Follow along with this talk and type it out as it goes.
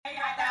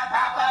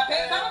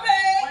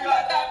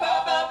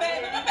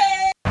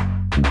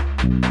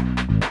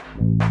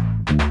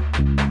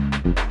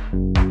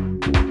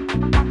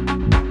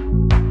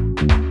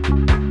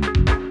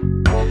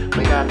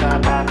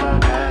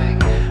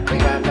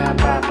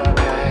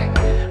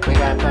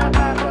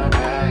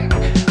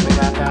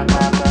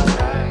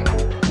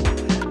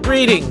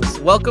Greetings.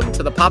 Welcome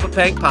to the Papa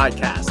Pank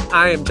Podcast.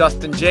 I am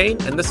Justin Jane,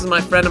 and this is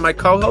my friend and my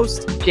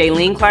co-host,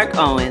 Jaylene Clark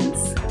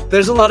Owens.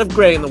 There's a lot of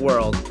gray in the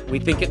world. We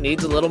think it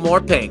needs a little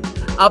more pink.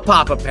 A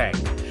Papa Pank.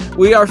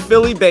 We are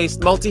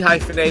Philly-based,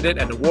 multi-hyphenated,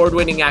 and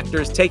award-winning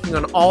actors taking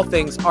on all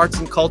things arts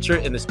and culture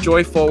in this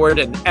joy-forward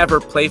and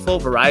ever-playful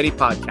variety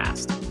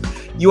podcast.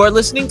 You are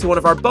listening to one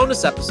of our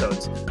bonus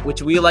episodes,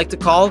 which we like to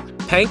call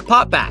Pank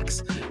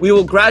Popbacks. We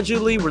will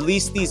gradually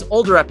release these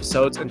older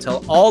episodes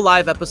until all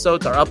live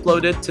episodes are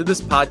uploaded to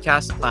this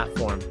podcast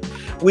platform.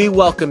 We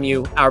welcome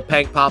you, our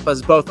Pank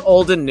Papas, both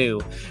old and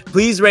new.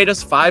 Please rate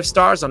us 5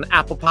 stars on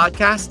Apple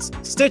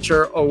Podcasts,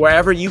 Stitcher, or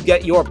wherever you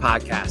get your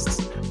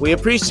podcasts. We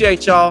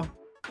appreciate y'all.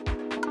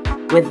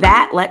 With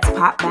that, let's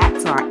pop back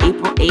to our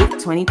April 8th,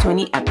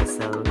 2020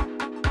 episode.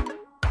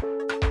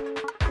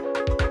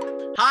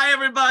 Hi,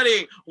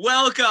 everybody.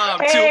 Welcome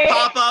to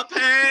Papa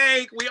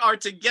Pank. We are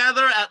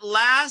together at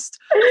last.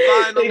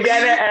 Finally.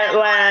 Together at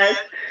last.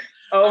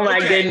 Oh, my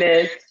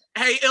goodness.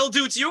 Hey, Ill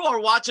Dudes, you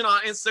are watching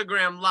on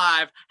Instagram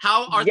Live.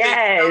 How are things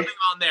sounding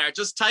on there?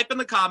 Just type in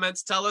the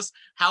comments. Tell us,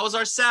 how is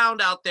our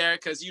sound out there?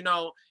 Because, you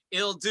know,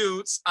 Ill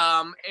Dudes,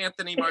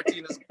 Anthony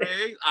Martinez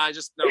Big. I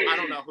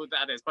don't know who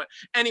that is. But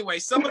anyway,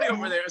 somebody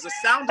over there is a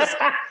sound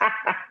designer.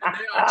 And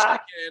they are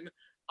checking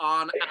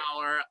on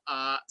our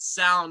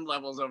sound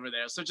levels over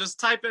there. So just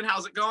type in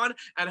how's it going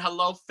and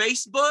hello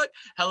Facebook,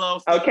 hello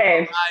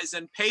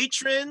Horizon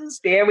patrons.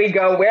 There we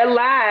go. We're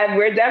live.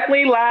 We're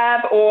definitely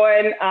live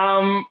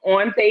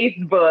on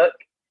Facebook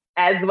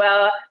as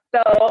well.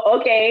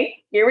 So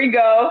here we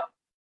go.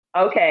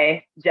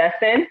 Okay,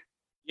 Justin.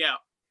 Yeah.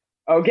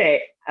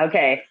 Okay.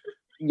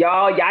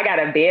 Y'all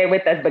gotta bear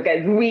with us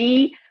because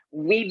we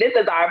this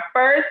is our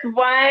first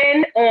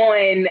one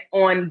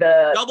on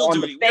the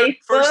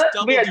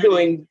Facebook. We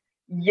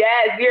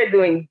are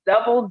doing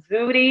double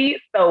duty.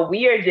 So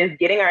we are just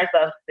getting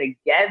ourselves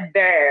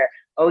together.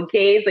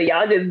 Okay, so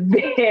y'all just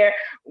bear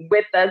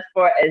with us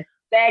for a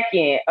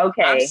second.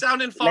 Okay. I'm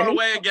sounding far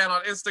away again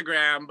on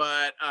Instagram,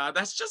 but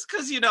that's just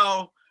because, you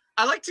know,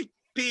 I like to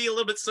be a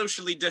little bit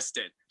socially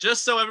distant.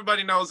 Just so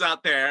everybody knows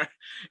out there,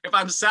 if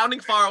I'm sounding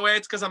far away,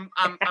 it's because I'm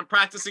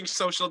practicing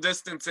social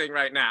distancing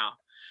right now.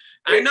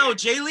 I know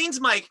Jaylene's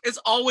mic is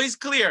always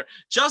clear.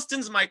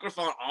 Justin's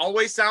microphone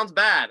always sounds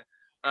bad.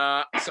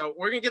 So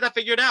we're gonna get that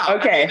figured out.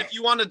 Okay. I mean, if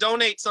you want to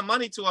donate some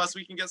money to us,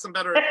 we can get some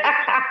better equipment.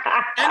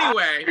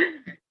 Anyway,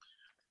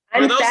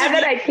 I'm sad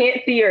that I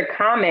can't see your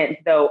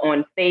comments though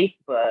on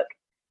Facebook.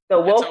 So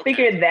we'll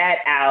figure that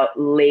out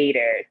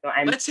later. So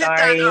let's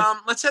sorry.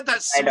 Let's hit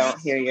that sweet, I don't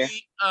hear you.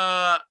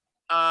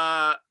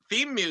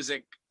 Theme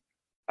music.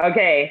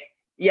 Okay.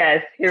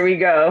 Yes. Here we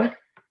go.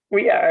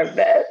 We are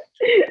bet.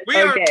 We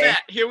are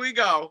bet. Here we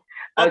go.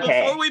 But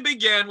before we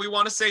begin, we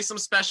want to say some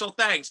special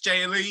thanks,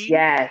 Jaylene.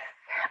 Yes.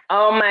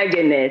 Oh my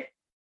goodness.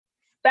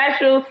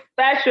 Special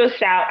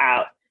shout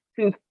out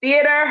to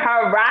Theater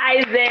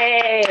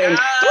Horizon.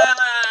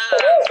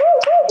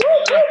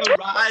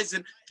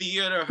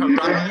 Theater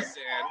Horizon.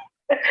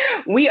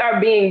 We are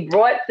being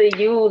brought to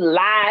you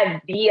live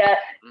via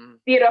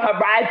Theater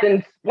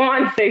Horizon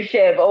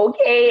sponsorship.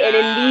 Okay.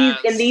 Yes.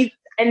 And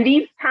in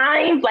these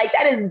times, like,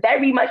 that is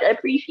very much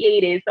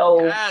appreciated.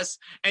 So yes,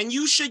 and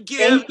you should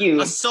give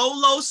a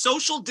solo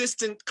social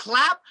distant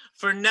clap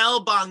for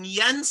Nell Bang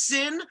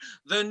Jensen,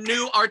 the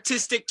new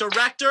artistic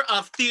director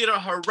of Theater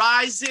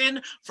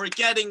Horizon, for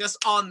getting us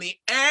on the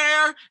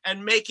air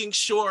and making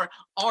sure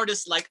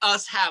artists like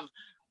us have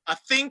a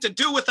thing to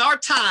do with our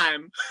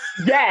time.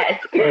 Yes.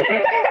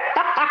 And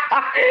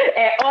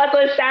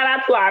also shout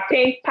out to our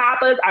Pink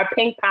Papas. Our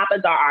Pink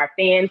Papas are our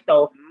fans.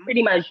 So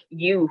pretty much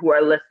you who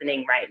are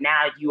listening right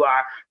now, you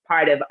are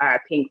part of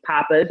our Pink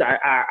Papas,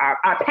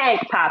 our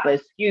Pank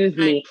Papas, excuse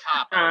me.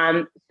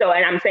 So,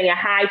 and I'm saying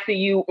hi to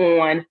you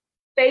on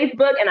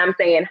Facebook, and I'm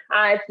saying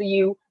hi to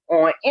you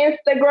on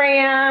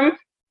Instagram.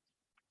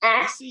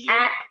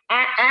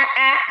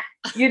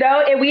 You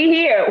know, and we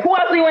here. Who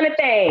else do you want to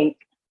thank?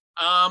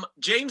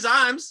 James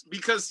Imes,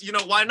 because, you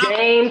know, why not?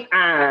 James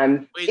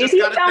Imes. Is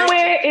he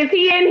somewhere? Is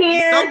he in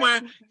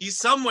here? He's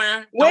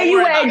somewhere. Where you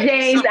at,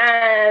 James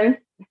Imes?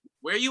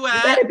 Where you at?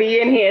 You better be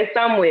in here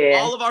somewhere.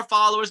 All of our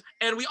followers.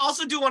 And we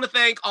also do want to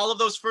thank all of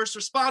those first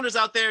responders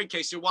out there in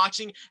case you're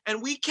watching.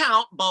 And we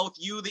count both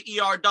you, the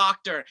ER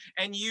doctor,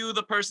 and you,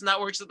 the person that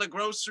works at the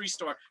grocery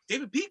store.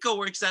 David Pico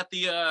works at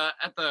the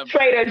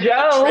Trader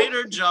Joe's.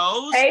 Trader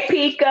Joe's. Hey,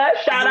 Pico,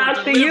 shout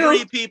out to you.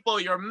 Delivery people,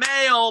 your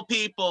mail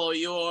people,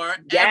 your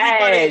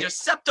everybody, your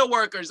SEPTA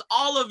workers,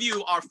 all of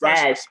you are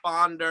first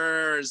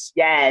responders.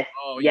 Yes.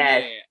 Oh,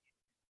 yes. Yeah.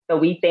 So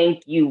we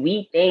thank you.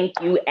 We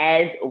thank you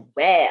as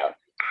well.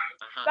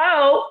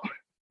 So,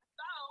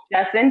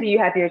 Justin, do you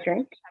have your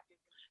drink?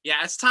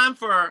 Yeah, it's time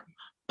for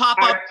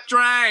Pop-Up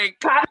Drink.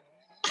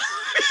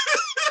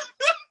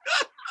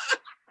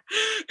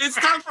 It's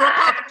time for a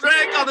Pop-Up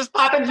Drink on this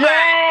Pop-Up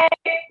Drink.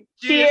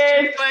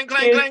 Cheers. Clang,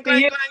 clang, clang,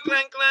 clang, clang,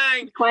 clang,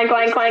 clang. Clang,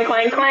 clang, clang,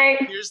 clang, clang.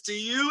 Here's to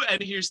you,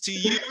 and here's to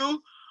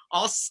you.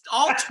 all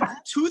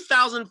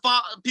 2,000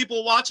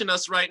 people watching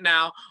us right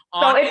now.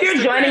 So if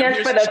you're joining us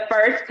for the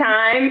first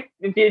time,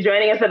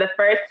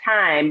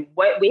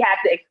 what we have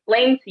to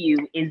explain to you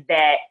is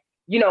that,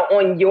 you know,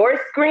 on your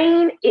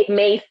screen, it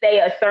may say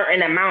a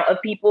certain amount of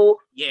people,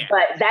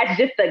 but that's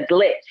just a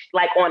glitch.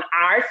 Like on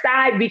our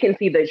side, we can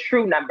see the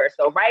true number.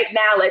 So right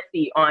now, let's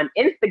see, on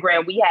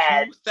Instagram, we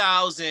have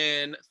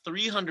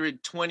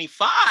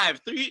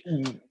 2,325,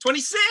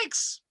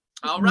 26.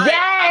 All right.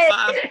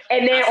 Yes.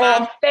 And then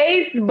on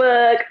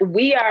Facebook,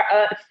 we are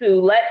up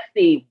to, let's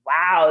see,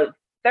 wow,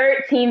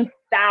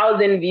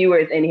 13,000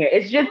 viewers in here.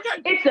 It's just,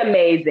 it's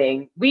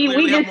amazing.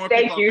 We just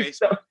thank you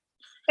so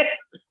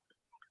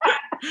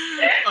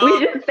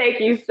we just thank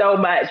you so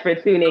much for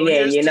tuning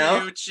in, you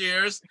know?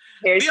 Cheers.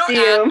 Here's to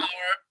you.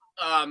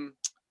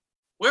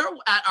 We're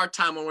at our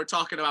time when we're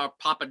talking about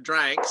Papa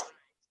Drinks.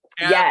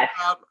 And, yes.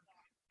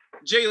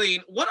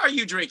 Jaylene, what are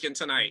you drinking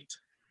tonight?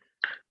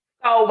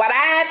 So what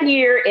I have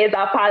here is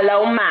a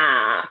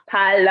Paloma.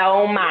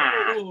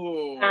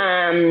 Ooh.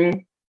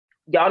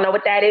 Y'all know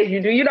what that is?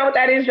 Do you know what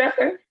that is,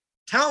 Justin?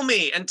 Tell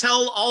me, and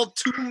tell all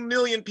 2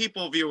 million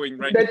people viewing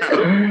right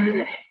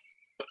now.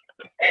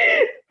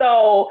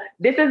 So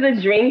this is a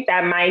drink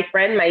that my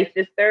friend, my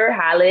sister,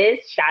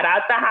 Hollis, shout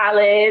out to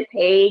Hollis.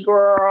 Hey,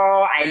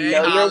 girl. I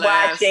know Hollis. You're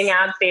watching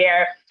out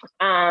there.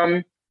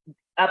 A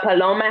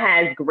Paloma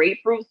has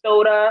grapefruit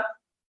soda,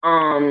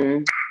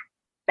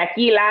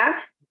 tequila,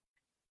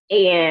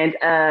 and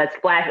a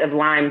splash of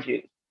lime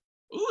juice.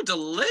 Ooh,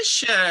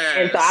 delicious.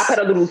 And so I put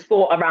a little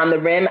salt around the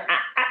rim.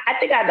 I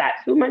think I got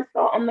too much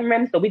salt on the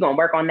rim, so we're going to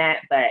work on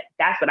that. But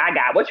that's what I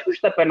got. What you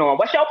slipping on?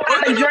 What's your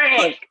Papa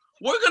drink?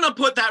 We're going to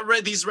put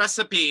these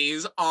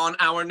recipes on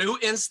our new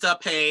Insta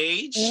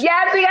page.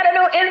 Yes, we got a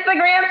new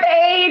Instagram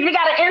page. We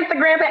got an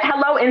Instagram page.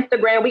 Hello,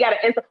 Instagram. We got an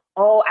Insta.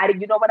 Oh,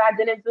 you know what I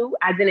didn't do?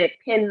 I didn't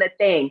pin the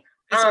thing.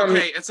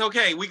 It's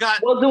okay.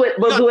 We'll do it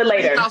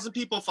later. 3,000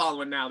 people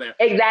following now there.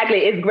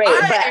 Exactly. It's great.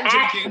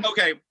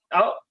 Okay.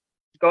 Oh,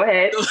 go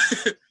ahead.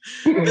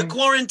 The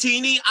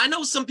Quarantini. I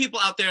know some people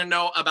out there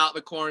know about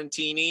the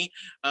Quarantini.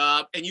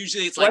 And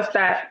usually it's like... What's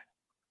that?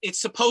 It's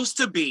supposed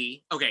to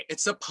be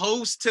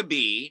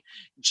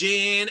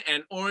gin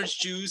and orange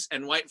juice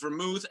and white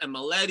vermouth and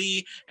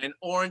Maletti and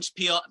orange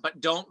peel, but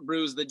don't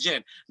bruise the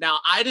gin. Now,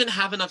 I didn't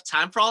have enough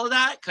time for all of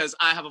that because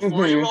I have a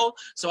 4-year-old,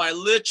 so I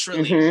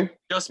literally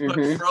just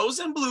put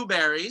frozen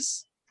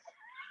blueberries,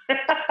 gin,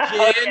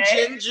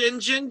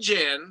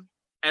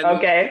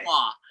 and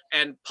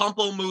and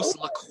Pamplemousse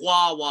La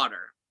Croix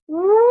water.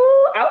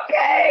 Ooh,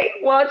 okay.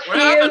 Well, we're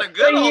having a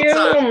good old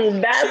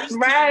time. That's cheers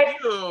right.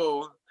 To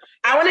you.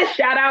 I want to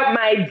shout out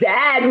my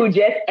dad who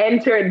just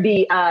entered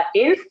the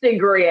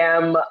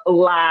Instagram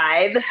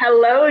live.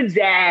 Hello,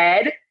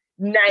 Dad.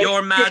 Nice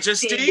Your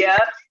Majesty. To see ya.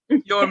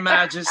 Your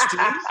Majesty.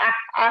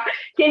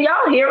 Can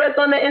y'all hear us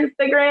on the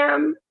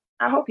Instagram?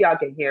 I hope y'all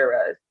can hear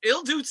us.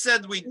 Ildu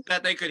said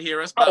that they could hear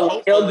us, but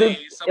hopefully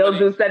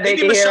Ildu said they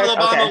can hear us. Maybe Michelle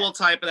Obama will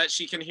type that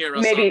she can hear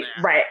us. Maybe,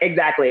 right,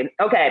 exactly.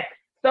 Okay.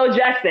 So,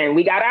 Justin,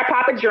 we got our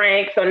Papa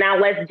drink. So now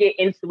let's get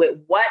into it.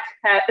 What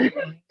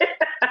happened?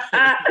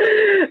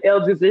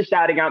 Ildu's is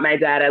shouting out my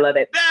dad. I love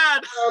it.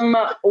 Dad!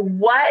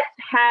 What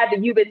have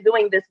you been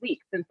doing this week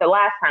since the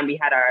last time we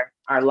had our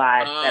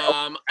live?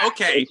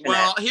 Okay.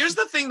 Well, here's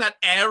the thing that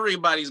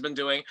everybody's been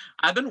doing.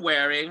 I've been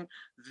wearing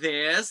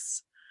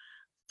this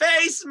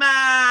face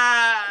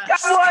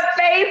mask. Come on,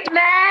 face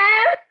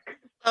mask.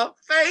 A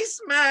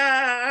face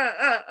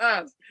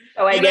mask.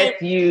 So I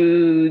guess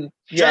you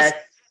just...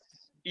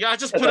 Yeah, I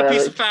just put a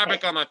piece of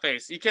fabric on my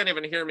face. You can't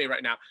even hear me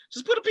right now.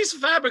 Just put a piece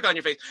of fabric on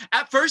your face.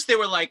 At first, they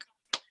were like,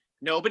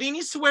 nobody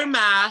needs to wear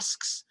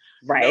masks.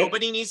 Right.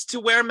 Nobody needs to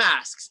wear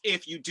masks.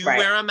 If you do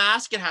wear a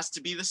mask, it has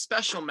to be the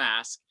special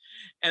mask.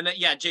 And then,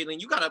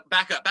 Jaylene, you got to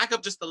back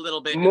up just a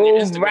little bit.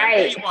 Move right.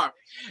 There you are.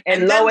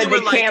 And lower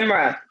the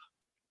camera.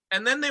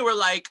 And then they were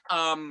like,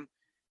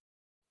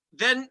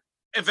 then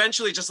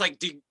eventually just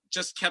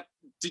kept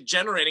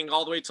degenerating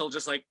all the way till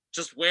just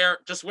wear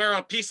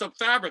a piece of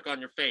fabric on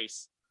your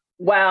face.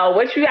 Well,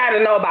 what you got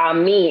to know about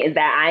me is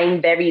that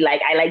I'm very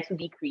I like to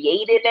be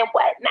creative and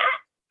whatnot.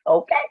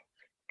 Okay.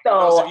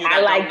 So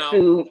I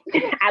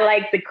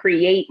like to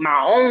create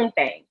my own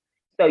thing.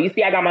 So you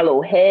see, I got my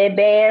little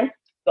headband.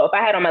 So if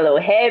I had on my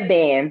little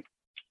headband,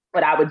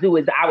 what I would do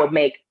is I would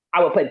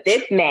put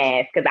this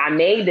mask because I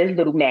made this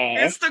little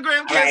mask.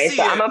 Instagram can't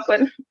see it. I'm going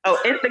to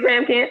put,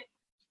 Instagram can't.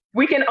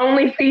 We can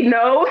only see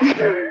nose.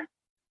 That's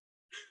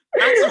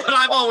what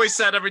I've always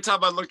said every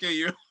time I look at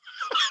you.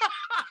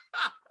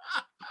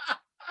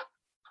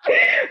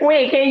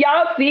 Wait, can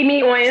y'all see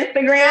me on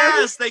Instagram?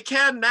 Yes, they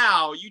can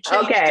now. You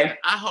changed it,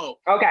 I hope.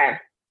 Okay.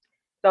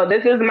 So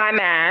this is my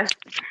mask.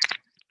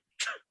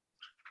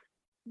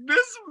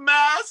 This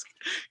mask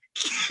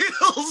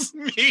kills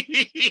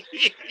me.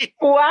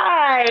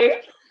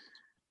 Why?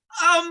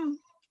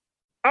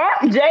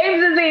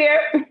 James is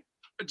here.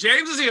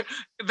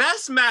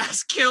 This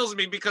mask kills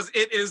me because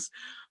it is,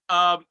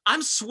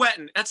 I'm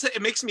sweating.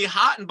 It makes me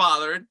hot and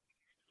bothered.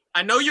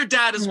 I know your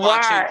dad is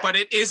watching, but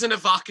it is an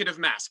evocative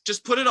mask.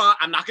 Just put it on.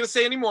 I'm not going to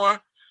say anymore.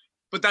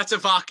 but that's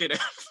evocative.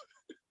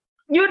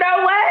 You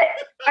know what?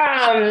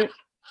 But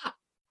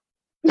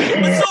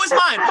so is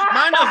mine.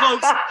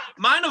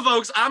 Mine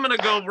evokes. I'm gonna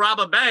go rob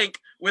a bank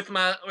with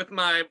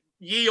my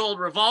ye old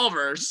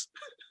revolvers.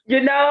 You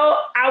know,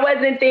 I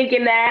wasn't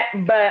thinking that,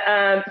 but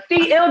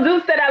see, Il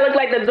Duke said I look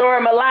like the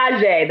Dora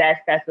Milaje.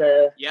 That's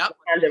a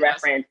kind of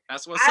reference.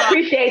 That's what's I up.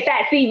 appreciate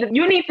that. See,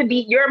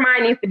 your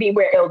mind needs to be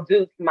where Il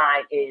Duke's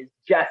mind is,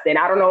 Justin.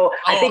 I don't know.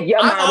 I think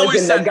your mind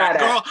was in the gutter.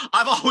 Girl,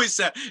 I've always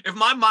said, if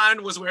my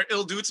mind was where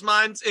Il Duke's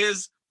mind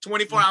is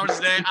 24 hours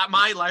a day,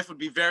 my life would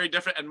be very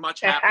different and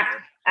much happier.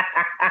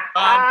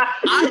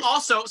 I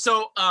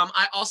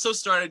also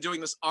started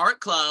doing this art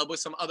club with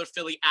some other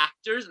Philly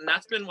actors, and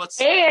that's been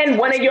and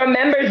one of your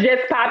members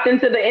just popped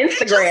into the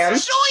Instagram.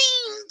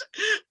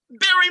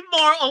 Joined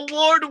Barrymore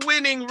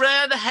award-winning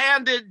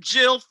red-handed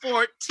Jill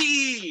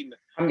 14.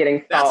 I'm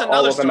getting salt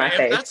all over my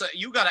face.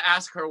 You got to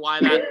ask her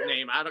why that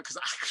name. I don't because.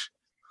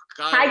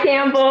 Hi,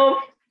 Campbell.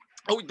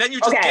 Oh, then you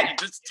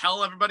just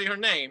tell everybody her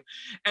name.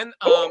 And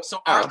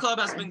so our club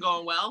has been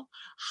going well.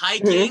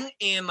 Hiking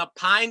in the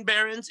Pine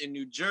Barrens in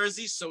New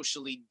Jersey,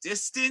 socially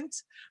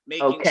distant,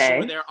 making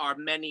sure there are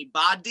many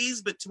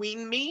bodies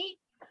between me.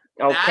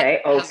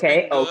 Okay. What's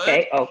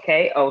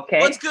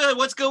good?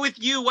 What's good with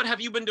you? What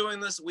have you been doing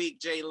this week,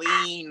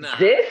 Jaylene?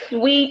 This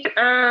week,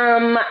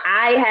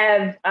 I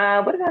have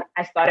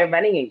I started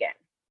running again.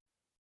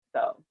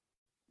 So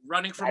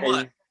running from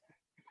what?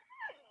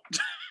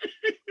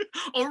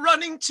 Or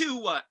running to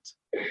what?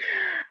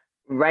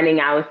 Running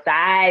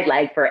outside,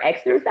 like for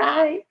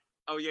exercise.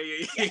 Oh,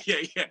 yeah.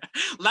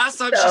 Last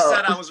time she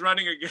said I was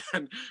running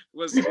again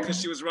was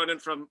because she was running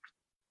from,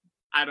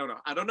 I don't know.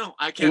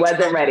 I can't. He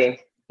wasn't ready.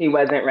 I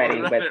wasn't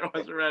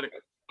ready.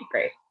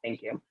 Great,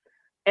 thank you.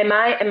 Am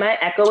I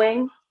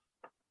echoing?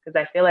 Because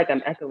I feel like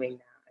I'm echoing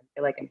now. I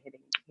feel like I'm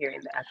hearing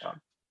the echo.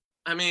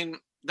 I mean,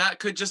 that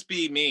could just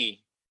be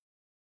me.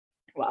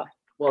 Well,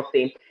 we'll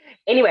see.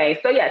 Anyway,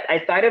 so yes, I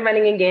started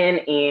running again,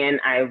 and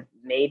I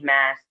made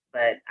masks,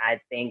 but I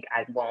think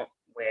I won't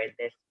wear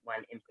this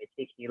one in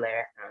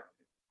particular.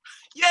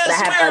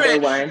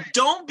 Yes, wear it.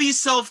 Don't be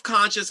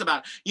self-conscious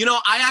about it.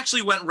 I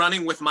actually went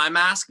running with my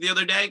mask the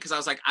other day because I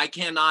was like, I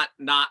cannot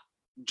not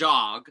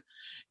jog.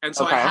 And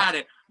so I had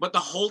it. But the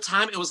whole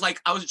time, it was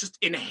like I was just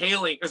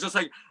inhaling. It was just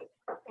like...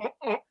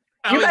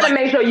 You gotta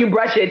make sure you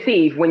brush your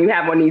teeth when you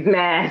have on these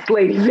masks,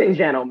 ladies and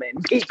gentlemen,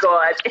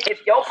 because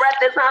if your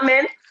breath is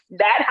humming,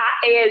 that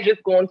hot air is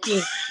just going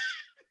to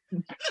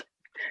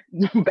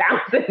keep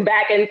bouncing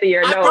back into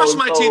your nose. I brush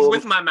my teeth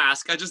with my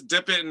mask. I just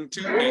dip it in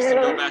toothpaste and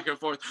go back and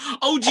forth.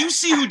 Oh, do you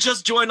see who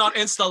just joined on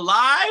Insta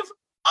Live?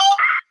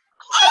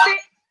 Oh.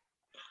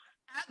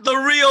 The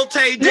real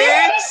Tay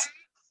Diggs.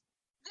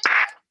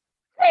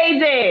 Tay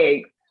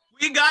Diggs.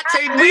 We got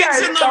Tay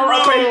Diggs in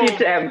the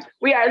room.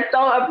 We are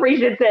so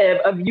appreciative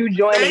of you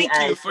joining us.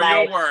 Thank you for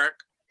your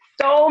work.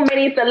 So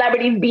many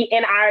celebrities be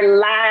in our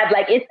lives.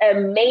 Like, it's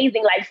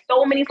amazing. Like,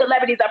 so many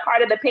celebrities are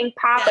part of the Pink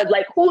Papas.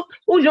 Like, who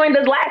joined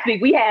us last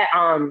week? We had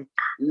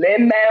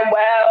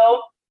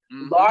Lin-Manuel,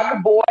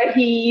 Lark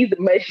Voorhees,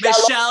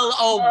 Michelle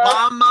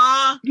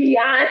Obama,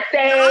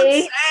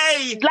 Beyonce.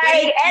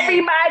 Like,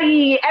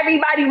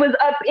 everybody was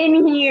up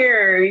in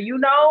here. You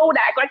know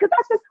that, like, 'cause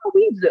that's just how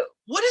we do.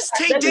 What has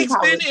Tay Diggs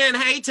been in?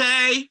 Hey,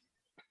 Tay.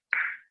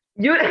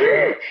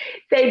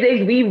 Tay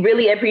Diggs, we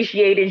really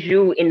appreciated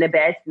you in The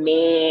Best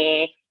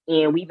Man,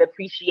 and we've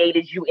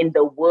appreciated you in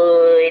The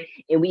Wood,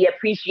 and we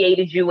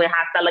appreciated you in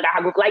Hasta La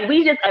Gaja Group. Like,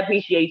 we just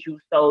appreciate you.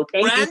 So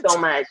thank you so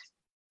much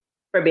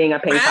for being a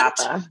Pink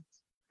Papa.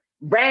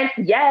 Brent,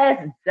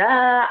 yes,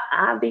 duh,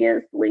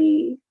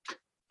 obviously.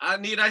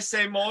 Need I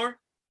say more?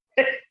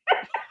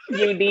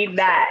 You need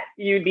that.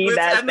 You need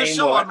that. And the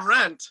show on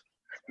Rent.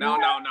 No.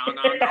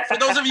 For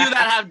those of you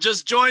that have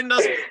just joined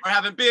us or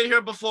haven't been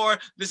here before,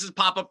 this is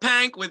Papa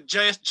Pank with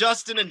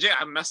Justin and Jay.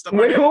 I messed up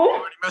our names. I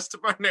already messed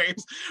up our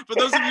names. For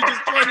those of you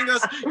just joining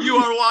us, you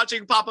are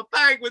watching Papa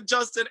Pank with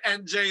Justin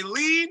and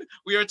Jaylene.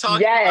 We are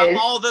talking about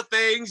all the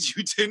things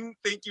you didn't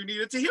think you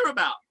needed to hear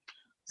about.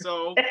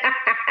 So,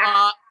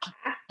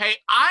 hey,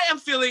 I am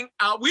feeling,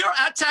 we are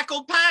at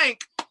Tackled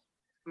Pank.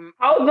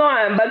 Hold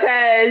on,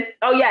 because,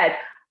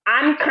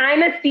 I'm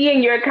kind of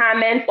seeing your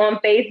comments on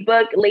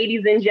Facebook,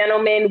 ladies and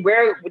gentlemen.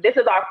 This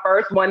is our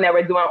first one that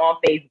we're doing on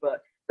Facebook.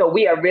 So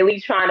we are really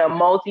trying to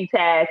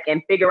multitask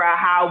and figure out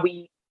how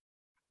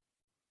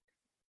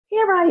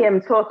Here I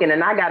am talking,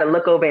 and I got to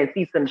look over and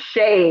see some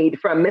shade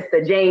from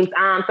Mr. James.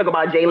 I'm talking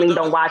about Jaylene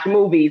don't watch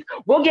movies.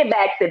 We'll get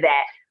back to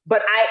that.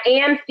 But I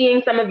am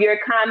seeing some of your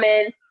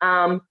comments.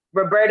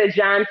 Roberta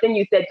Johnson,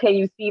 you said, can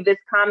you see this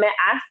comment?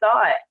 I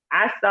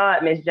saw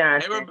it, Miss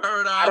Johnson. Hey,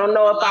 Roberta. I don't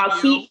know if I'll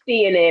keep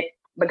seeing it,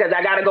 because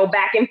I got to go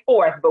back and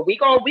forth, but we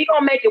gonna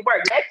make it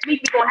work. Next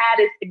week, we're going to have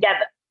this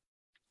together.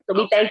 So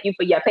we thank you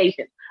for your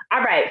patience.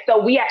 All right, so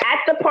we are at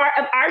the part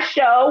of our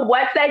show.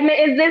 What segment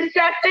is this,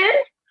 Justin?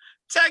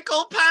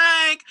 Tickle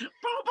Pank!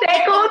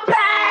 Tickle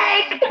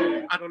Pank!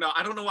 I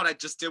don't know what I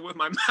just did with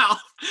my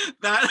mouth.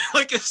 That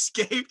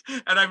escaped,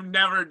 and I've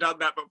never done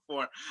that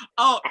before.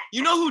 Oh,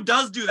 you know who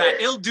does do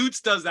that? Il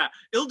Dutes does that.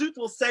 Il Dutes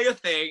will say a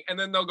thing, and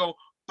then they'll go,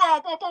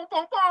 bow, bow, bow,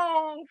 bow,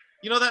 bow.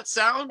 You know that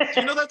sound?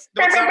 Do you know that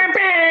sound?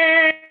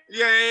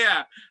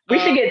 Yeah. We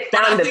should get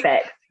sound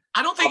effects.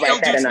 I don't think Il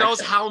Duce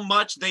knows how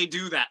much they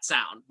do that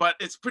sound, but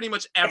it's pretty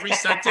much every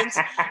sentence.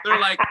 They're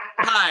like,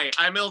 "Hi,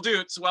 I'm Il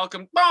Duce.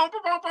 Welcome." Bow, bow,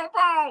 bow, bow,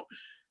 bow.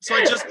 So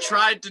I just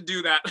tried to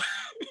do that,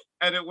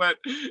 and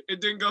it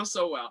didn't go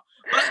so well.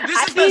 But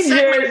this is the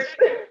segment.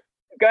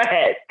 Go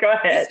ahead.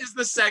 This is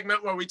the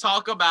segment where we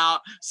talk about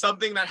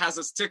something that has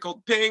us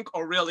tickled pink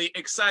or really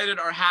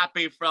excited or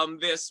happy from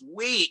this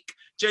week.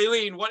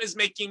 Jaylene, what is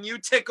making you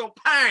tickle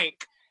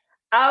pink?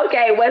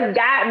 Okay, what's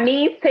got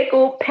me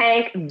tickled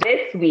pink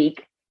this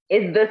week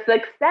is the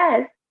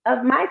success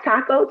of my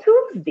Taco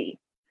Tuesday.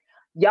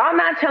 Y'all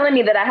not telling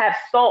me that I have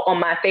salt on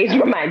my face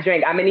for my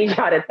drink. I'm gonna need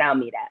y'all to tell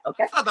me that,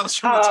 okay? I thought that was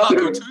from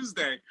Taco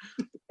Tuesday.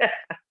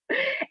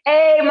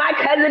 Hey, my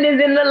cousin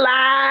is in the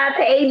live.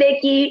 Hey,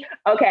 Nikki.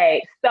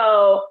 Okay,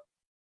 so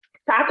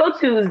Taco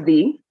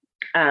Tuesday.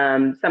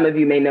 Some of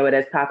you may know it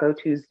as Taco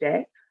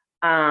Tuesday.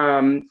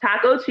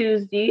 Taco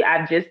Tuesday,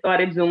 I've just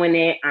started doing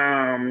it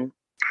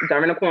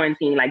during the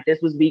quarantine. Like this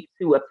was week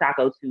 2 of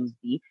Taco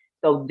Tuesday.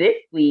 So this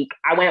week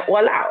I went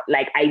all out.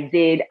 Like I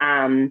did,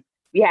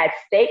 we had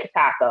steak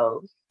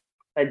tacos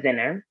for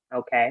dinner.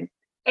 Okay.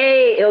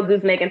 Hey, Il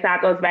Duce making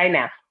tacos right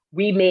now.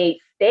 We made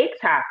steak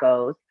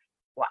tacos.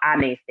 Well, I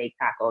made steak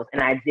tacos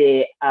and I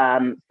did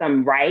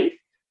some rice.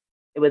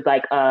 It was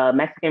like a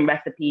Mexican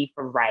recipe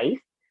for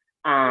rice.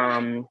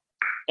 And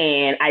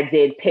I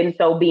did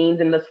pinto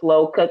beans in the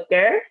slow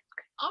cooker.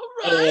 All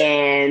right.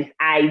 And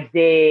I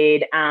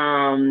did,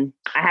 I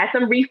had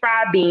some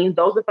refried beans.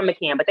 Those were from the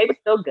can, but they were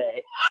still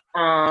good.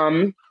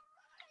 And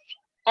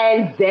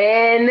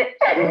then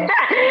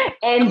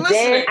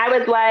I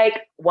was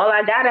like, well,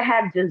 I gotta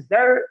have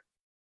dessert.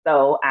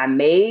 So I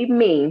made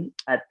me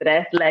a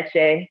tres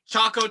leche.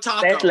 Choco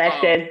taco. Tres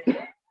leches.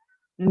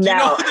 No. Do you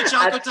know who the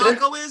Choco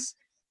Taco is?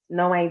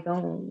 No, I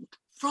don't.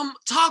 From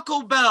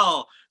Taco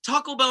Bell.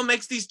 Taco Bell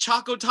makes these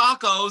Choco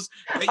Tacos.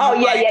 Oh,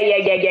 yeah.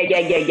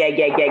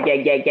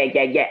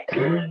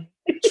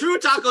 True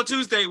Taco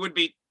Tuesday would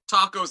be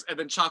tacos and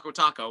then Choco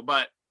Taco,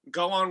 but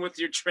go on with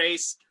your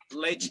tres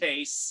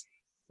leches.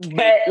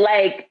 But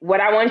like,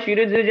 what I want you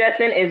to do,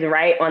 Justin, is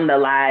write on the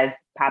live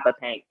Papa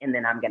Pink, and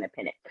then I'm gonna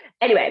pin it.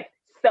 Anyway,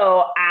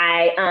 so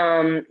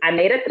I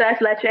made a tres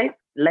leche, and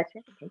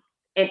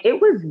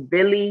it was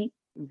really,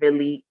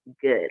 really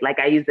good. Like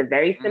I used a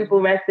very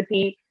simple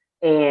recipe,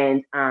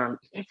 and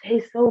it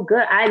tastes so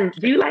good.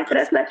 Do you like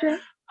tres leche?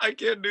 I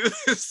can't do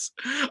this.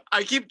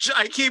 I keep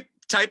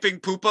typing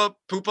poopa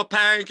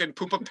pank and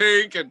poopa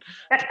pink and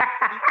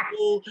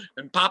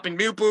popping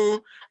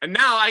mupu, and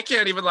now I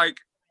can't even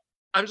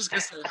I'm just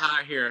gonna say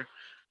hi here.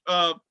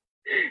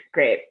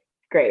 Great.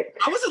 I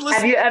wasn't listening.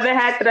 Have you ever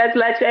had tres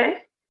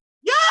leche?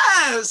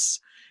 Yes.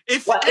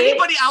 If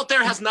anybody out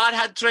there has not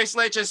had tres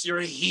leches, you're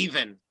a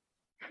heathen.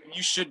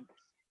 You should.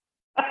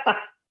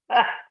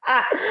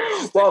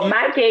 Well,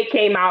 my cake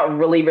came out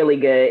really, really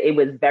good. It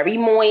was very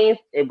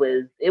moist. It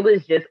was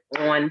just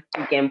on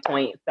freaking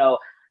point. So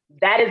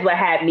that is what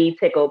had me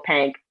tickled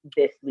pink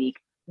this week.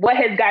 What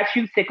has got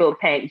you tickled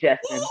pink,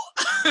 Justin?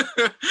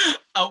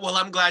 Well,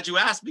 I'm glad you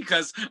asked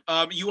because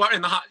you are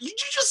in the hot. Did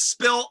you just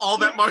spill all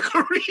that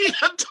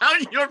margarita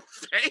down your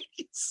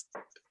face?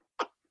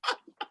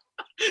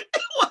 It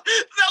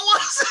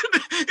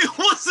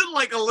wasn't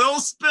like a little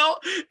spill.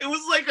 It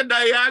was like a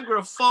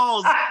Niagara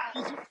Falls.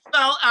 It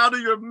fell out of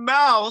your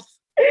mouth.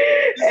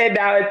 And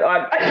now it's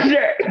on my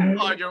shirt.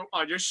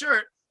 On your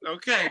shirt.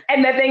 Okay.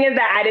 And the thing is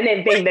that I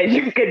didn't think that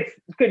you could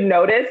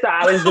notice, so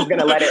I was just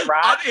gonna let it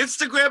rock. On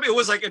Instagram, it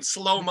was like in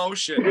slow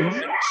motion. It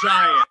was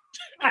giant.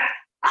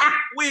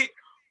 Wait,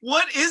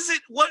 what is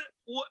it? What?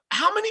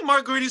 How many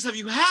margaritas have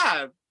you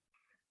had?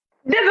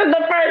 This is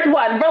the first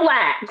one.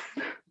 Relax.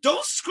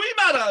 Don't scream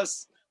at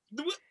us.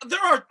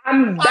 There are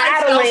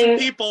 5,000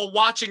 people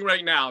watching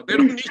right now. They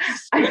don't need you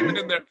screaming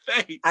in their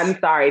face. I'm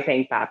sorry,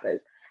 Pink Papas.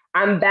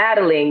 I'm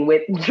battling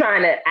with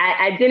trying to.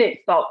 I didn't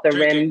salt the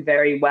rim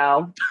very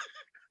well.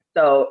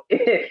 So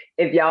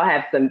if y'all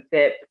have some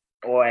tips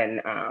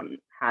on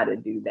how to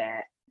do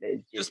that,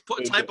 just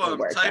type them,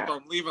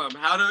 leave them.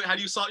 How do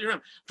you salt your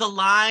rim? The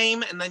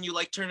lime, and then you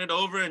turn it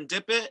over and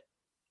dip it.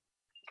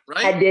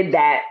 Right? I did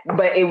that,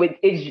 but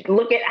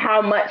look at how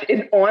much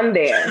is on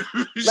there.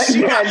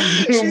 She's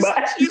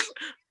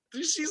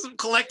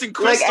collecting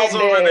crystals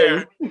over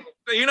there.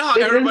 You know how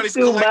everybody's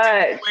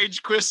collecting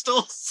wage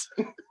crystals?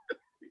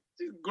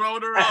 She's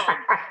growing her own.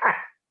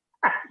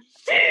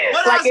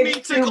 What has me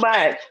tickled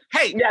pink?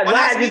 Hey, yeah, what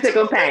has you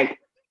tickled pink?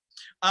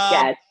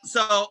 Yes.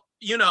 So,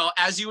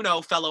 as you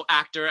know, fellow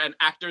actor and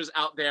actors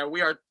out there, we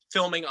are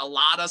filming a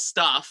lot of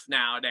stuff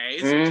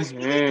nowadays, which is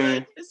really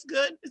good. It's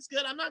good.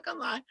 I'm not gonna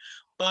lie.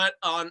 But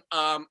on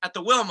at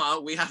the Wilma,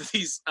 we have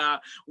these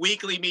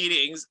weekly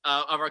meetings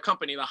of our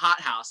company, the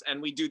Hot House,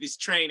 and we do this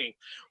training.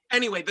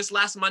 Anyway, this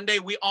last Monday,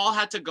 we all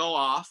had to go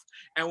off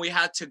and we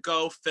had to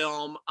go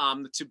film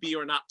the To Be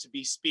or Not to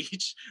Be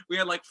speech. We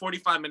had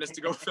 45 minutes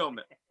to go film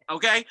it.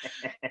 Okay?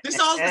 It's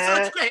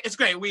great. It's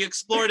great. We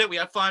explored it. We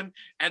had fun.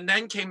 And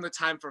then came the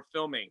time for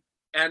filming.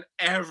 And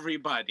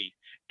everybody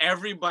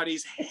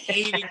everybody's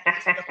hating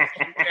this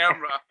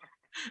camera.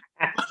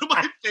 One of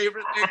my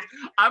favorite things,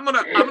 I'm gonna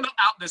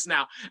out this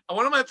now.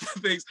 One of my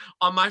things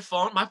on my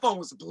phone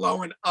was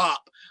blowing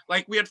up.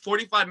 Like we had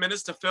 45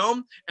 minutes to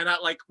film, and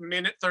at like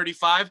minute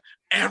 35,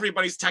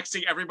 everybody's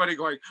texting everybody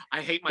going, I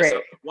hate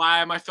myself. Why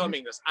am I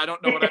filming this? I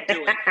don't know what I'm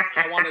doing.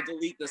 I want to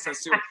delete this as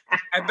soon.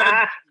 And then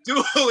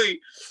dually,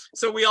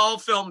 so we all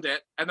filmed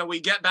it, and then we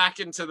get back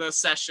into the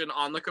session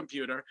on the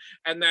computer,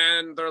 and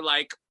then they're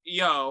like,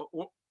 yo,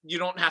 you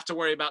don't have to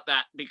worry about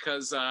that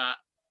because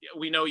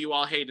we know you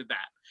all hated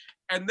that.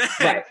 And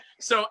then,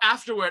 so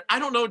afterward, I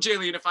don't know,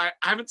 Jaylene, if I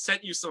haven't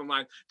sent you some of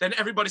mine, then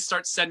everybody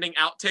starts sending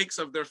outtakes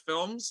of their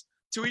films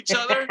to each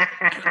other.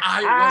 And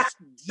I was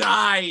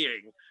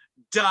dying.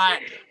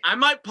 I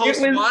might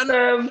post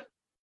one.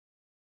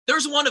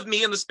 There's one of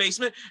me in the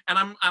basement, and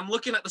I'm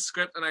looking at the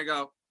script, and I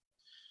go,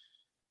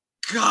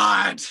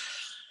 God.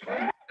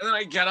 And then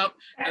I get up,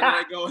 and then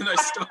I go, and I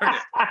start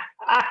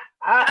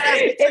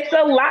it. It's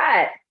a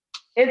lot.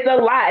 It's a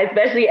lot,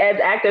 especially as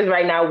actors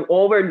right now.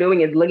 All we're doing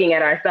is looking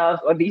at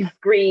ourselves on these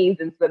screens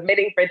and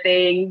submitting for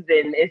things.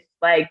 And it's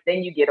like,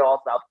 then you get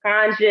all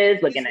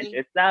self-conscious, looking at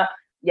yourself.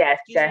 Yes,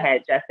 go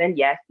ahead, Justin.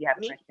 Yes, you have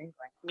a question.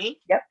 Me?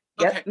 Yep.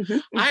 Okay.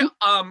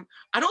 Mm-hmm.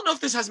 I don't know if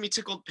this has me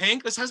tickled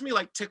pink. This has me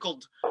like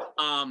tickled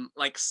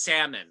like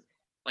salmon.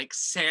 Like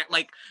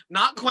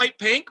not quite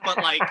pink, but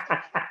like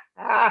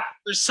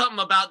there's something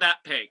about that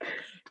pink.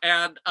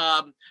 And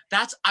I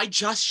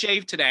just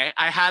shaved today.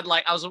 I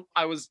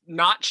was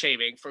not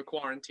shaving for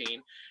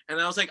quarantine, and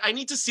I was like, I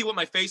need to see what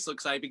my face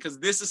looks like because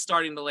this is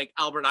starting to like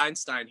Albert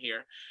Einstein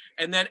here.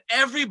 And then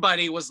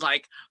everybody was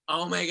like,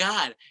 oh my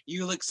God,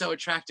 you look so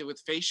attractive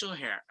with facial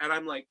hair. And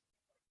I'm like,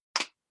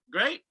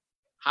 great,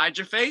 hide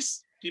your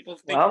face. People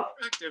think you're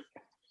attractive.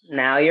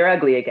 Now you're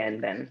ugly again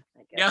then.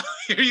 Yeah,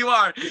 here you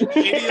are,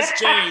 Hideous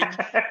Jane.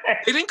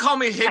 They didn't call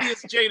me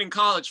Hideous Jane in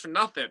college for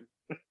nothing.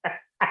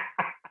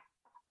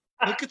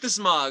 Look at this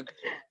mug.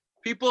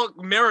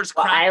 Mirrors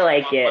crack. I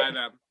like it. By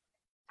them.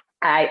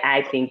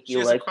 I think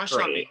you look great.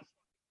 On me.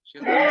 She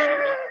has a crush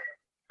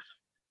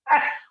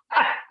on me.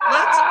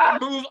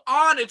 Let's move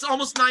on. It's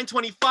almost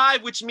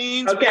 9:25, which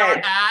means we are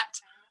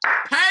at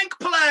Pank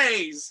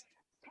Plays.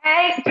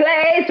 Pank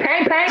Plays.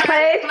 Pank Plays.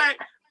 Pank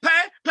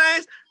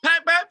Plays.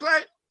 Pank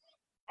Plays.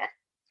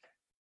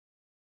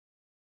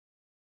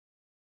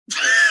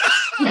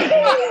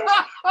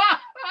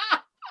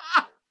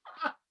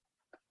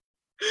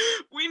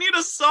 We need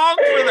a song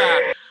for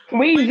that.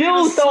 We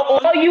do. So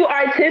all you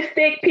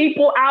artistic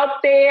people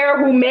out there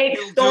who make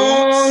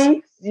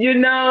songs, you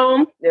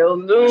know,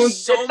 they'll do.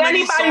 If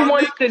anybody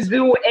wants to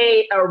do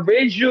a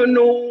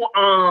original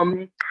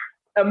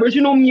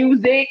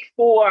music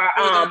for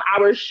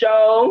our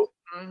show,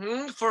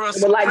 for a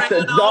would like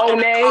to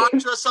donate.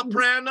 Contra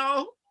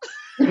soprano.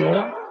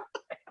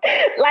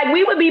 Like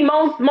we would be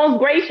most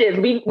gracious.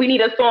 We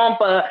need a song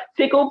for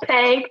Tickle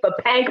Pank, for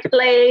Pank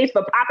Plays,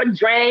 for Papa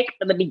Drank,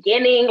 for the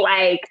beginning.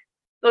 Like,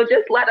 so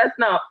just let us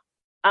know.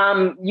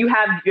 You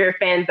have your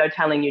fans are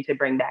telling you to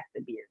bring back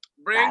the beard.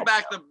 Bring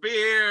back the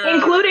beard.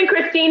 Including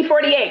Christine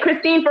 48.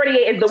 Christine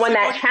 48 is the one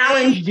that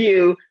challenged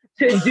you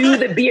to do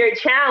the beard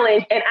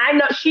challenge. And I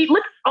know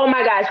oh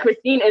my gosh,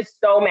 Christine is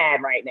so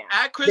mad right now.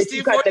 At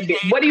Christine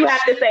 48. What do you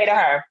have to say to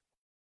her?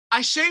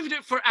 I shaved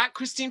it for at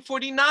Christine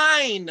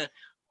 49.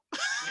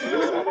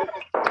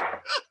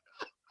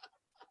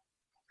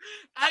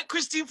 At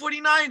Christine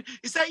 49,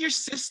 is that your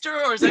sister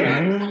or is that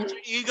your alter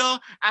ego?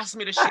 Asked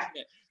me to shave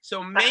it.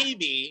 So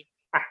maybe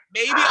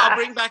I'll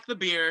bring back the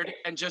beard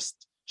and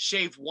just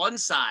shave one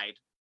side,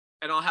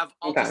 and I'll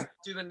just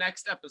do the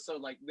next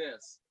episode like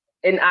this.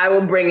 And I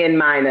will bring in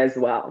mine as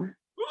well.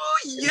 Oh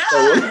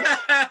yes!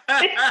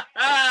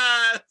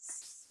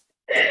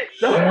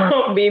 So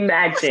we'll be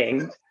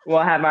matching. We'll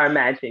have our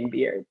matching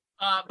beards.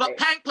 But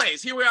Pank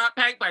Plays. Here we are at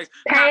Pank Plays.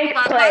 Pank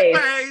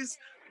Plays.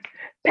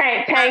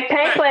 Pank Plays.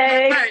 Pank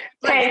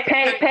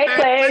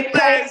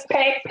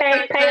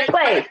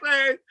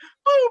Plays.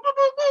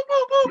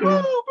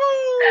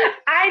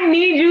 I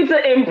need you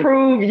to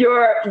improve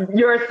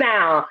your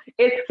sound.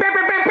 It's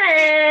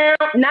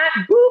not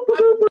boo boo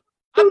boo boo.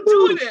 I'm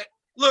doing it.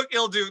 Look,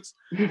 ill dudes.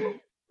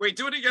 Wait,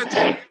 do it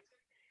again.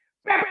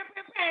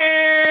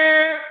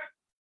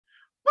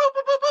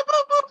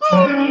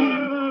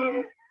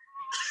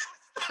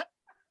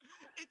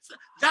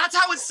 That's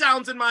how it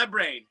sounds in my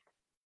brain.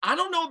 I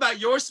don't know about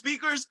your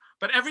speakers,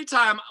 but every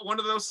time one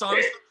of those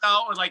songs comes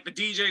out, or like the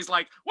DJ's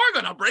like, we're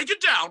gonna break it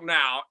down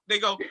now, they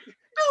go, boo,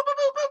 boo,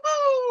 boo, boo,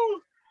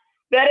 boo.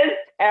 That is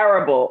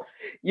terrible.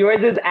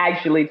 Yours is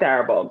actually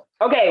terrible.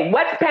 Okay,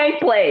 what's Pank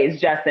Plays,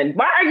 Justin?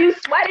 Why are you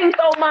sweating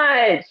so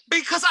much?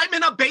 Because I'm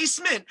in a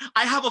basement.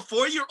 I have a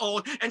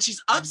 4-year-old and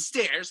she's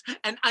upstairs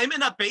and I'm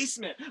in a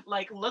basement.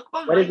 Like, look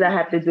behind me. What does that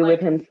have to do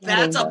with him?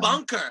 That's a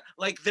bunker.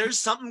 Like, there's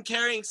something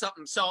carrying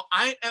something. So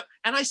I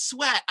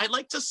sweat. I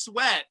like to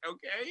sweat,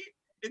 okay?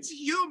 It's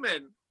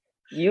human.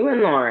 You and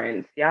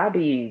Lawrence, y'all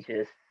be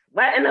just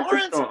Lighten up the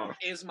Lawrence storm.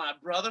 is my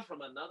brother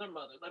from another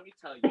mother. Let me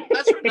tell you.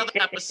 That's for another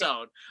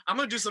episode. I'm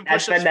going to do some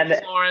push-ups for you,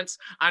 Lawrence.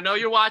 I know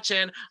you're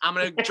watching. I'm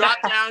going to drop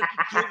down,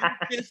 give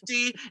you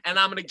 50, and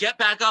I'm going to get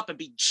back up and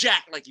be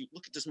jacked like you.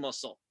 Look at this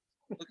muscle.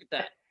 Look at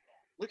that.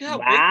 Look at how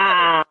big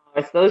that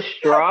is. Wow, so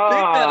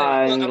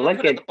strong.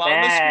 Look at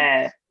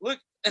that. Look,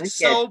 it's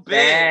so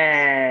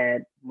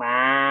big.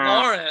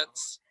 Wow.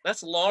 Lawrence.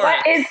 That's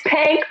Lawrence. What is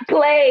Pink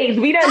Plays?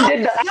 We done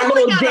did the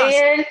little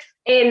dance,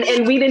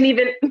 and we didn't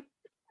even...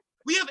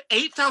 We have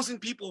 8,000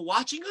 people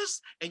watching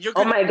us, and you're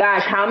Oh my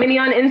gosh, how many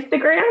on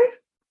Instagram?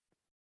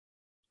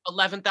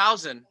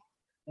 11,000.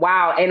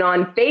 Wow, and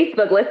on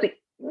Facebook, let's see.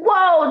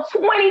 Whoa,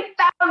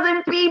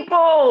 20,000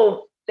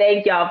 people.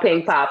 Thank y'all,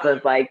 Pink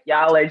Papas. Like,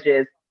 y'all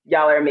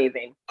are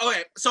amazing.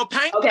 Okay, so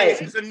Pink Plays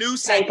is a new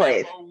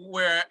segment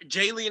where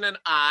Jaylene and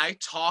I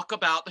talk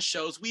about the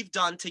shows we've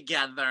done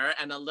together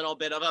and a little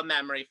bit of a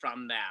memory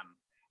from them.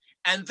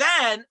 And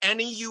then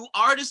any you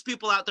artist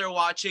people out there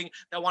watching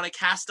that want to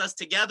cast us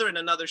together in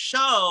another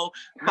show,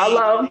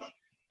 hello,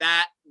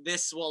 that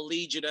this will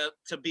lead you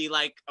to be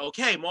like,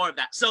 okay, more of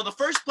that. So the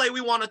first play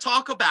we want to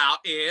talk about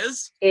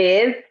is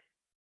An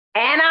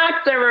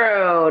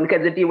Octoroon.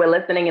 Because if you were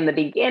listening in the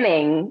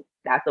beginning,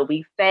 that's what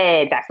we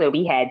said. That's what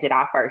we did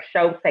our first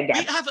show together.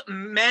 We have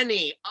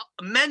many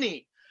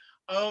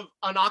of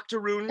An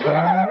Octoroon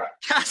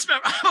cast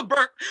member. I have a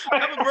burp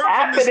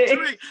from this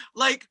tree.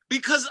 Like,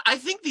 because I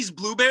think these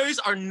blueberries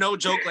are no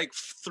joke, like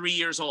 3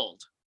 years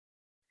old.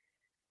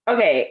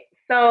 Okay,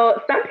 so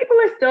some people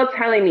are still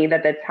telling me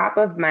that the top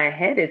of my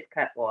head is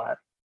cut off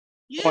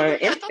on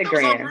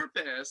Instagram.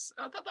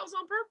 I thought that was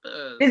on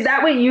purpose. Is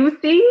that what you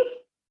see?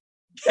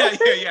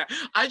 Yeah.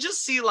 I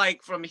just see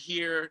like from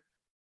here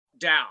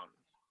down.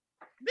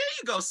 There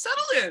you go.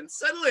 Settle in.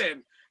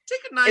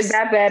 Take a nice. Is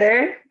that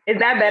better,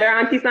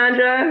 Auntie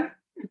Sandra?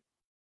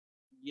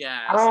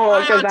 Yes.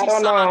 Oh, because I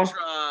don't know.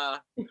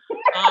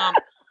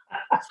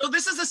 So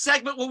this is a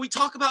segment where we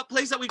talk about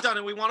plays that we've done,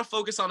 and we want to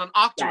focus on An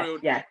Octoroon.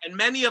 Yes. And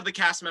many of the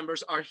cast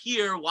members are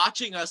here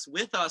watching us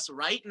with us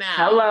right now.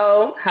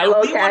 Hello,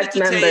 cast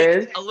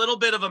members. Take a little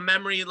bit of a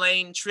memory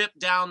lane trip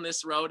down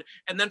this road,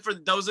 and then for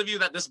those of you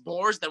that this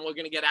bores, then we're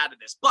going to get out of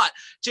this. But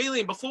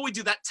Jaylene, before we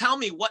do that, tell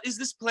me, what is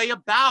this play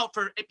about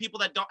for people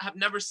that have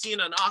never seen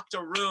An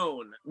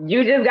Octoroon?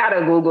 You just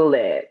gotta Google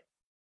it.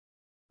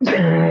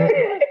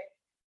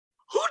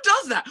 Who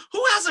does that?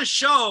 Who has a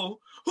show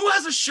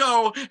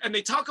and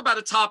they talk about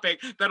a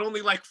topic that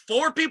only like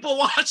 4 people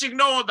watching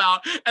know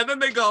about, and then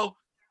they go,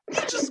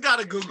 you just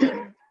gotta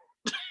Google.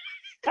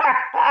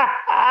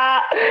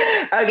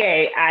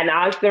 Okay, An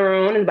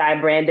Octoroon is by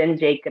Brandon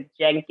Jacob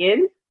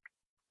Jenkins,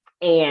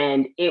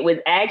 and it was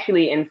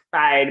actually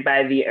inspired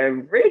by the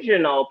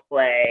original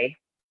play.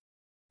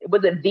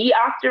 Was it The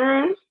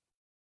Octoroon?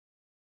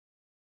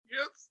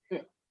 Yes.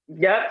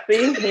 Yep,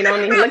 see,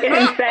 look at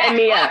him setting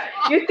me up.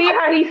 You see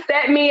how he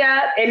set me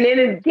up, and then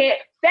it can't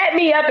set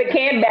me up, it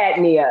can't back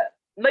me up.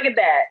 Look at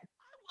that.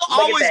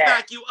 I'll always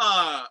back you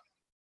up.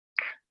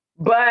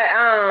 But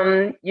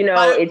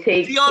it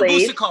takes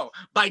place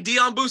by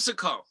Dion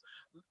Boucicault.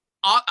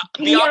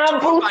 Dion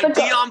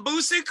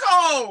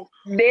Boucicault.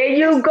 There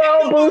you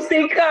go,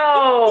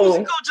 Boucicault.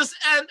 Boucicault just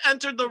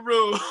entered the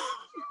room.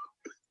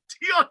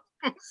 Dion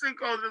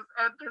Boucicault just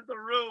entered the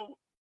room.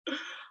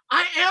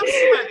 I am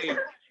sweating.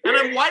 And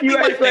I'm wiping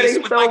my face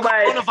with my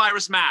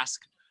coronavirus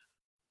mask.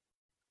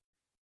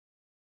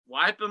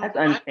 That's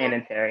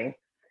unsanitary.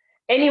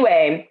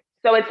 Anyway,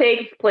 so it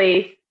takes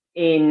place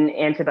in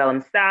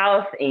antebellum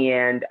South,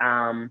 and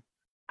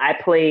I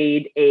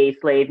played a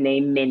slave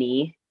named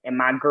Minnie, and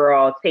my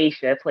girl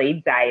Tasha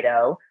played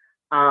Dido,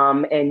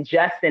 and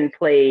Justin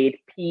played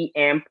Pete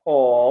and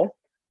Paul.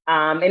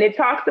 And it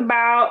talks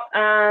about,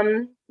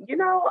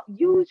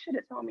 you should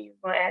have told me you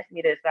were going to ask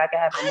me this so I could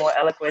have a more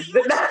eloquent.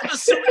 I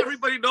assume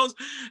everybody knows.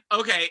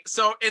 Okay,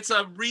 so it's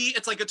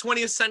like a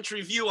 20th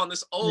century view on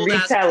this old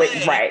ass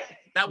play, right?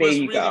 That was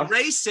really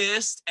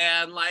racist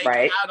and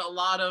had a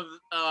lot of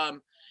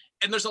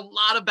and there's a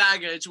lot of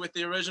baggage with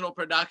the original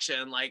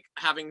production, like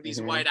having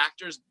these white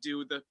actors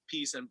do the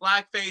piece in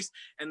blackface,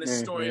 and this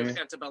story of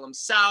antebellum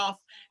South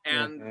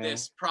and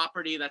this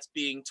property that's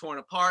being torn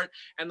apart.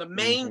 And the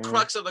main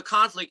crux of the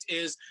conflict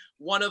is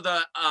one of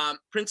the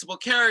principal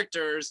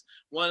characters,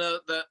 one of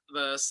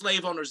the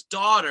slave owner's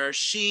daughter,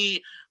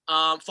 she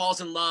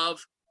falls in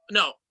love.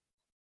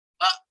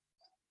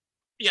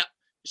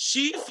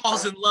 She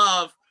falls in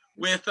love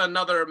with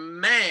another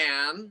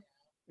man.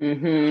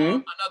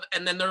 And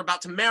then they're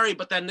about to marry,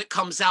 but then it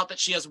comes out that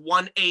she has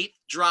 1/8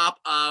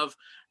 drop of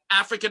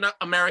African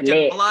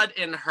American blood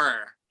in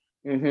her,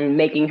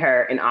 making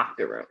her an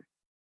Octoroon.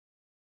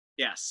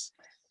 Yes.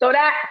 So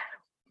that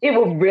it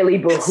will really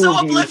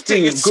behoove you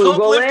to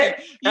Google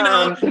it. We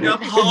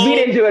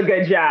didn't do a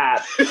good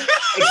job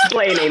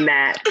explaining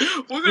that.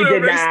 We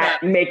did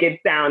not make it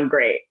sound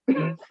great.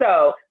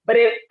 So, but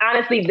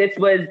honestly, this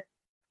was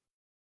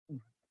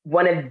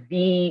one of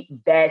the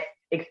best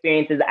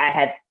experiences I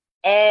had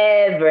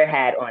ever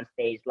had on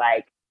stage.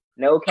 Like,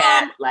 no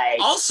cap.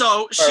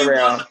 Also, she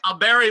won a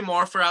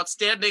Barrymore for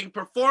outstanding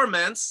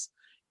performance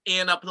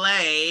in a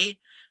play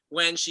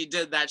when she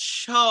did that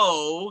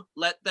show,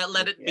 Let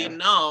It Be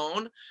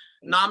Known,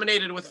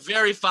 nominated with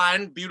very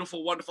fine,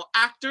 beautiful, wonderful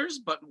actors,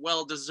 but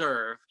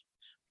well-deserved.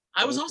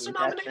 I was also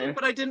nominated,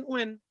 but I didn't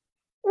win.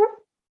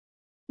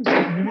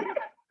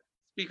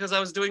 Because I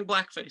was doing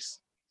blackface.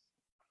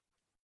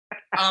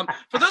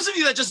 For those of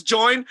you that just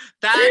joined,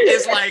 that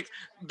is like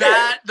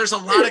that. There's a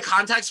lot of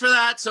context for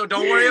that, so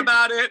don't worry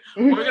about it.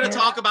 We're going to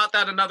talk about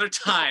that another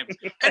time.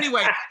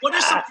 Anyway, what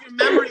are some of your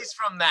memories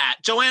from that?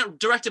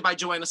 Directed by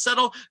Joanna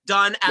Settle,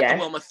 done at the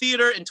Wilma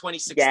Theater in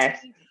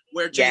 2016,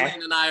 where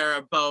Jaylene and I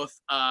are both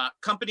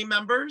company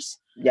members.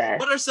 Yes.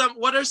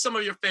 What are some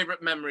of your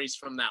favorite memories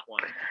from that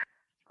one?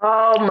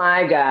 Oh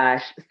my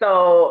gosh!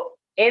 So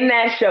in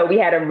that show, we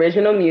had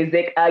original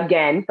music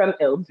again from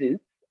Il Duke.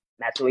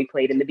 That's what we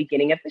played in the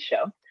beginning of the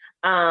show.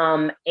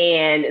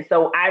 And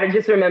so I would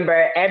just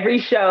remember every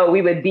show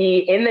we would be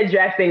in the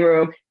dressing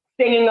room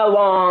singing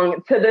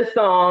along to the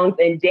songs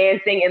and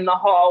dancing in the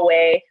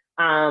hallway.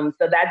 So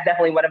that's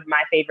definitely one of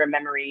my favorite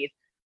memories.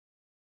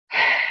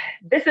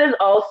 This is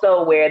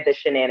also where the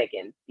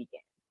shenanigans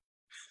began.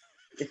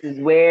 This is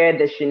where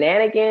the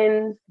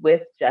shenanigans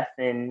with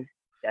Justin,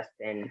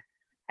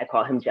 I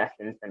call him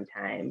Justin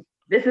sometimes.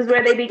 This is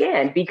where they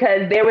began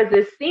because there was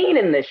this scene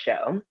in the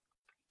show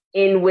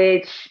in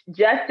which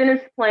Justin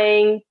is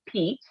playing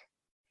Pete,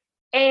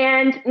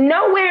 and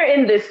nowhere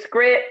in the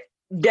script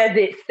does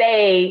it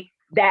say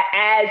that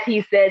as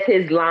he says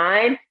his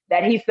line,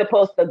 that he's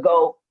supposed to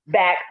go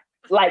back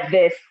like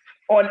this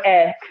on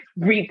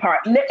every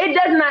part. It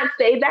does not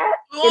say that.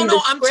 Oh, no,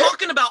 I'm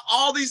talking about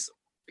all these.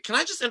 Can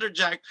I just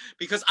interject?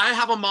 Because I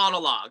have a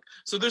monologue.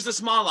 So there's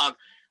this monologue.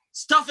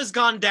 Stuff has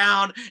gone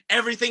down,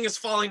 everything is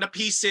falling to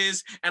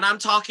pieces, and I'm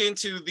talking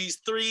to these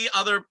three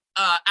other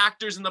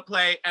actors in the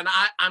play, and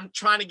I'm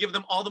trying to give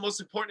them all the most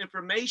important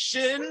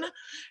information,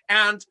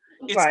 and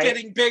it's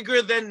getting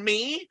bigger than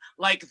me.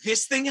 Like,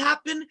 this thing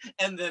happened,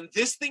 and then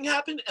this thing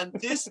happened, and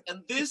this,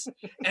 and this,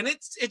 and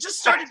it just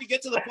started to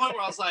get to the point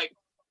where I was like,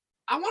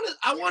 I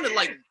wanted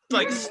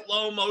like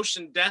slow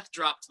motion death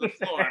drop to the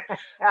floor,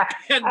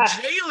 and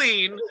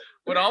Jaylene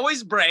would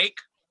always break.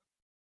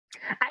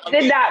 I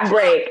did not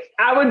break.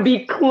 I would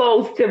be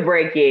close to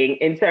breaking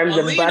in terms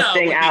of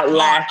busting out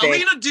laughing.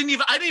 Alina I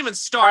didn't even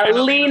start.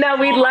 Alina,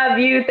 we love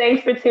you.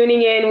 Thanks for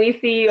tuning in. We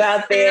see you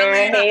out there.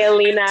 Hey,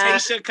 Alina.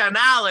 Tasha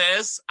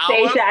Canales.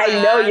 Tasha,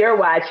 I know you're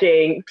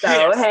watching. So,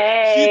 yes.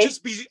 Hey. She'd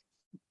just be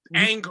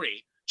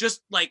angry,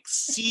 just like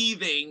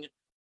seething.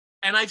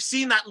 And I've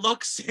seen that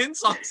look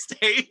since on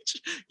stage.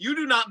 You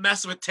do not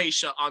mess with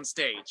Tasha on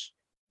stage.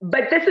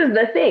 But this is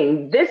the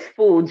thing. This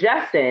fool,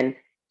 Justin,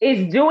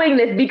 is doing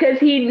this because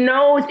he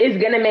knows it's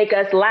going to make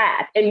us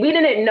laugh. And we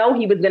didn't know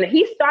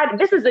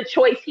this is a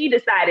choice he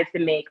decided to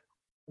make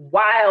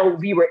while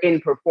we were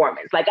in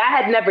performance. Like, I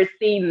had never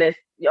seen this.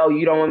 Oh,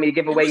 you don't want me to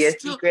give away your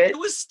secret? It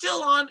was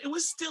still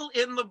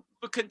in the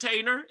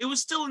container. It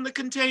was still in the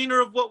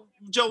container of what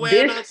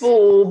Joanna. This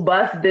fool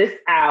bust this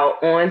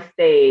out on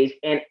stage,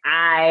 and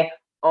I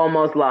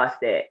almost lost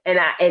it. And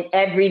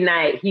every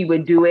night he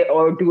would do it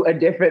or do a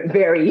different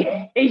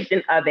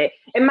variation of it.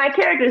 And my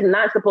character is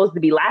not supposed to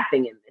be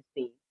laughing in this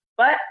scene,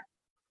 but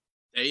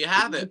there you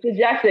have it.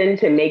 Suggestion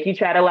to make you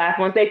try to laugh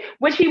on stage,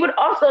 which he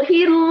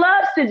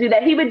loves to do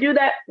that. He would do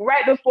that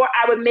right before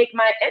I would make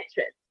my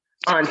entrance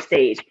on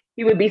stage.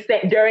 He would be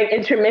saying during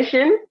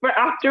intermission for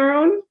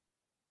Octoroon.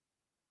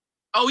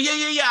 Oh, yeah.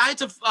 I had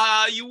to,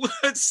 you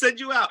would send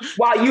you out.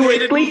 While you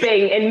were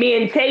sleeping, and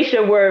me and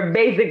Tasha were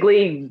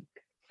basically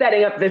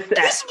setting up the set.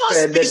 This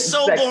must be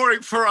so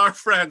boring for our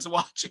friends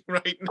watching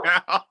right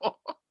now.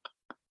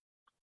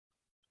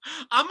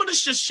 I'm going to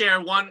just share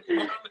one.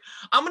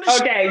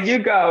 Okay, you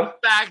go.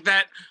 The fact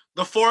that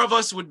the four of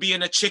us would be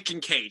in a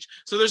chicken cage.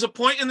 So there's a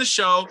point in the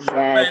show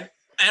when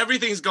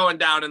everything's going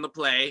down in the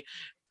play.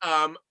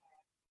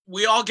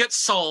 We all get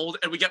sold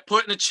and we get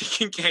put in a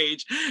chicken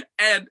cage,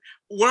 and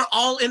we're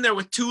all in there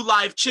with two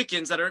live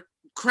chickens that are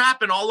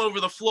crapping all over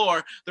the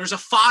floor. There's a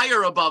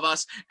fire above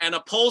us and a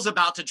pole's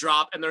about to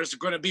drop, and there's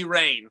going to be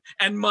rain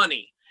and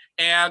money.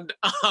 And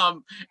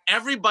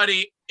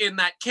everybody in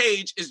that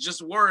cage is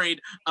just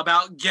worried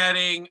about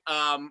getting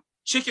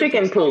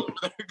chicken poop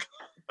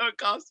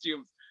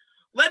costumes.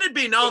 Let it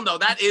be known, though,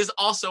 that is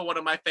also one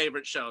of my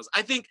favorite shows.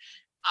 I think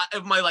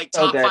of my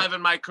top 5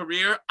 in my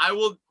career, I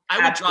would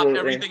drop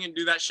everything and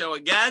do that show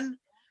again.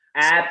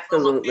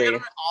 Absolutely.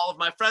 So all of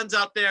my friends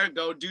out there,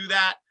 go do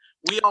that.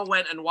 We all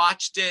went and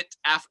watched it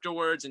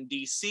afterwards in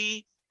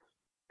DC.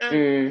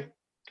 I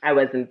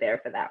wasn't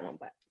there for that one,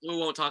 but we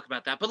won't talk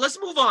about that. But let's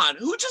move on.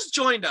 Who just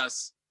joined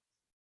us?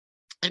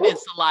 And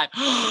it's live.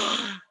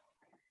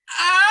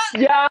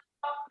 Yeah,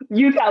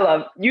 you tell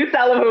them. You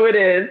tell them who it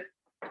is.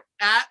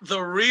 At the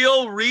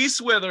real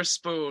Reese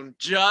Witherspoon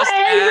just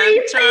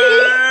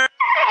entered.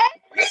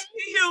 We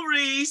see you,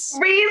 Reese.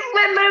 Reese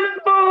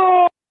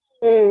Witherspoon.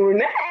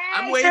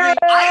 I'm waving.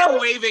 I am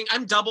waving.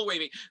 I'm double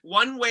waving.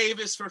 One wave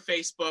is for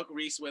Facebook,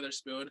 Reese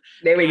Witherspoon.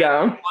 There we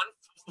go. One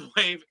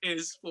wave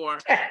is for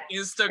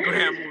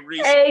Instagram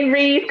Reese. Hey,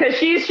 Reese, because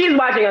she's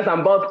watching us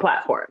on both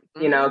platforms,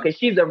 you know, because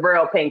she's a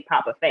real Pink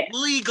Papa fan.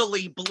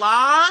 Legally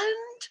Blonde?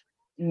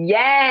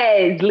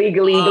 Yes,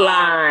 Legally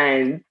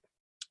Blonde.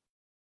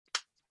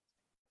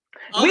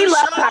 We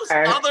love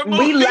her.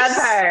 We love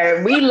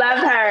her. We love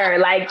her.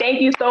 Like,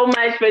 thank you so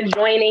much for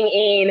joining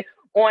in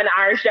on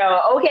our show.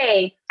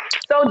 Okay,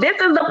 so this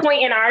is the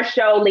point in our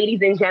show,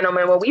 ladies and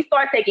gentlemen, where we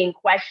start taking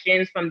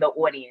questions from the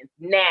audience.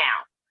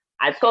 Now,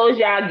 I told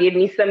y'all, give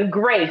me some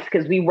grace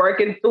because we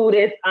working through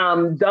this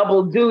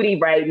double duty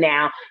right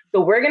now.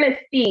 So we're gonna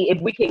see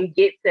if we can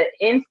get to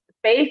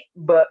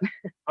Facebook.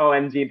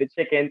 OMG, the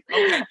chickens.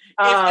 Okay.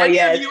 If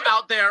any of you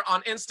out there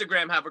on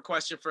Instagram have a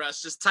question for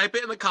us, just type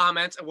it in the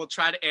comments and we'll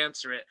try to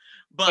answer it.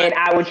 And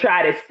I will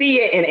try to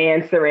see it and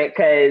answer it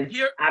because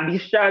I be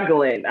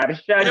struggling.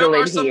 Here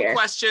are some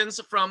questions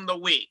from the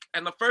week.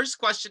 And the first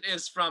question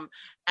is from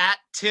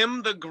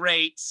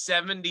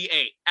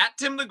 @TimTheGreat78.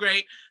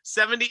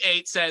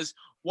 @TimTheGreat78 says,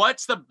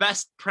 "What's the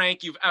best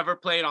prank you've ever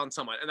played on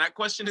someone?" And that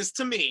question is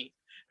to me.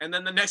 And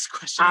then the next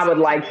question I would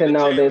like to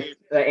know the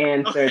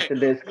answer to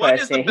this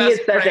question. He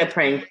is such a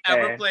prankster.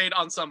 Ever played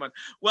on someone?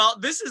 Well,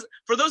 this is,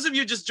 for those of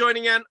you just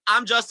joining in,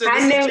 I'm Justin,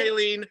 this is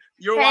Jaylene.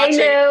 You're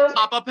watching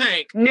Papa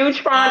Pank.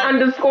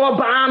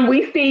 Neutron_bomb,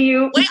 we see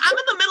you. Wait, I'm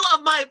in the middle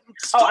of my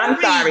story. Oh, I'm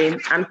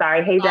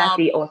sorry. Hey,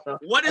 Jackie, also.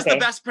 What is the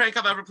best prank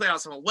I've ever played on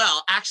someone?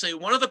 Well, actually,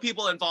 one of the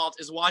people involved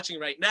is watching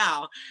right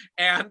now.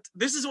 And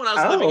this is when I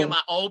was living in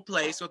my old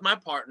place with my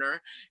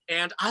partner.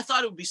 And I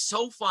thought it would be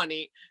so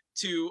funny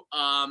to...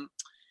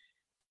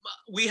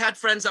 we had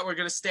friends that were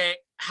going to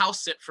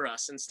house sit for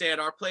us and stay at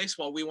our place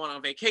while we went on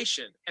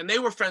vacation. And they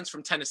were friends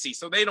from Tennessee,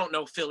 so they don't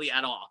know Philly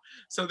at all.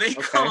 So they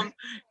come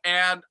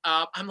and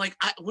I'm like,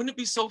 wouldn't it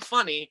be so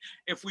funny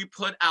if we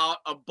put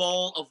out a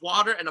bowl of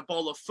water and a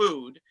bowl of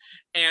food?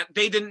 And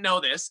they didn't know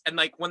this. And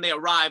like when they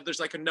arrived, there's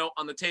like a note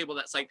on the table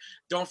that's like,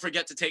 don't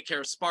forget to take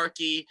care of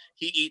Sparky.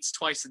 He eats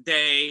twice a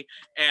day.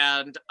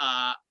 And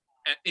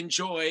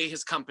enjoy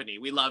his company.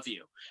 We love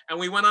you. And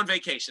we went on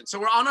vacation. So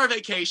we're on our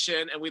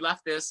vacation and we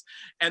left this.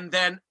 And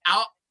then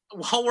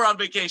while we're on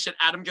vacation,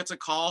 Adam gets a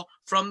call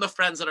from the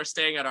friends that are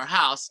staying at our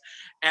house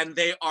and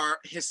they are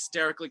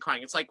hysterically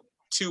crying. It's like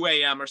 2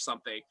 a.m. or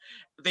something.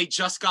 They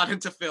just got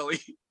into Philly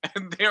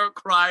and they're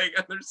crying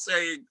and they're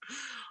saying,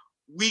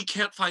 "We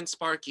can't find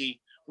Sparky.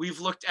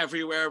 We've looked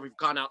everywhere. We've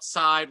gone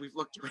outside. We've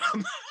looked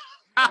around the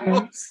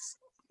house."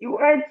 You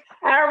are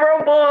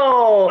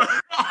terrible.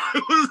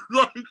 I was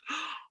like,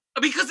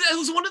 because it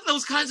was one of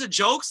those kinds of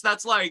jokes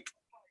that's like,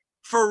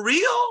 for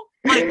real?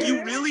 Like,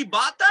 you really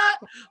bought that?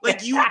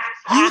 Like, you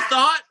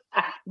thought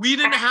we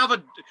didn't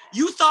have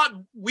you thought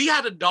we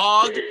had a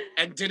dog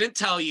and didn't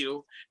tell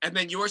you, and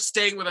then you were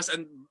staying with us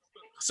and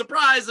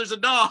surprise, there's a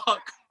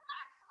dog.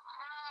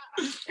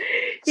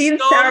 He's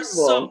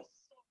terrible.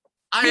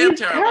 I am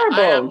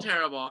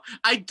terrible.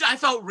 I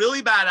felt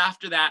really bad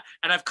after that,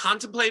 and I've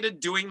contemplated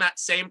doing that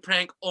same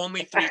prank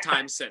only 3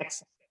 times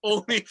since.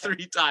 Only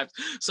 3 times.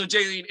 So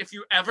Jaylene, if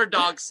you ever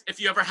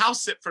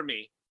house sit for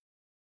me,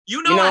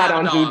 you know I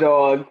don't do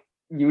dogs.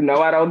 You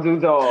know I don't do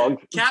dogs.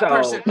 Cat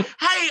person.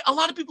 Hey, a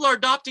lot of people are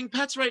adopting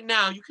pets right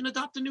now. You can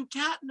adopt a new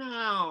cat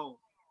now.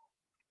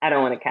 I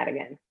don't want a cat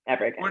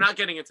ever again. We're not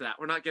getting into that.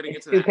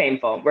 It's too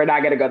painful. We're not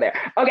going to go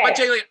there. Okay. But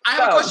Jaylene, I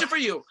have a question for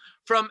you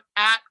from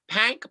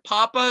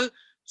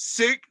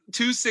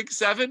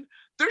 @PankPapa267.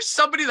 There's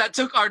somebody that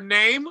took our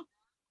name.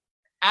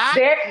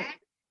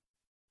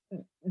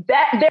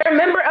 They're a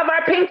member of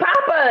our Pink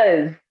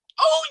Papas.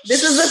 Oh,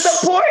 this is a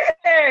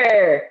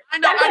supporter.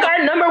 That's like our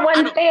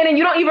 #1 fan, and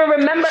you don't even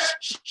remember.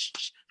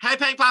 Hey,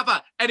 Pink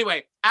Papa.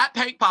 Anyway,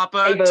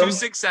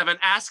 @PankPapa267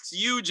 asks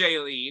you,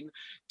 Jaylene,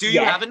 do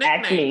you have a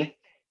nickname? Ask me.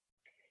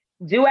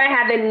 Do I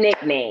have a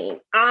nickname?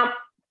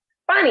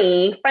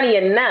 Funny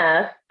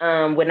enough,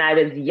 when I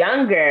was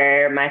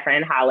younger, my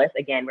friend Hollis,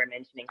 again, we're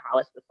mentioning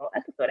Hollis this whole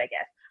episode, I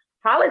guess.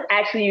 Hollis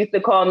actually used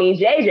to call me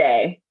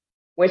JJ,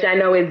 which I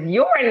know is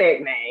your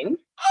nickname.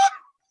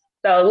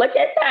 So look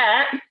at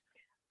that.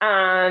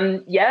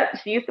 Yep,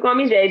 she used to call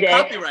me JJ.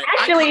 Copyright.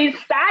 Actually,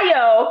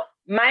 Sayo,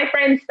 my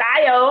friend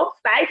Sayo,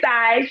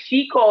 Sai,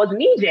 she calls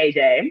me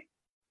JJ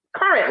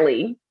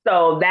currently.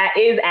 So that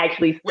is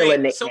actually still a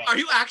nickname. So are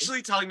you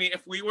actually telling me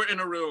if we were in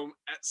a room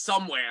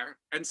somewhere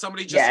and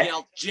somebody just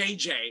yelled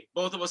JJ,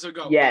 both of us would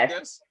go, yes. Like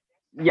this?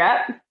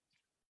 Yep.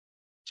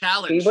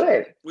 Challenge. We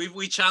would.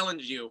 We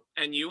challenge you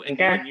and you and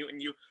you and you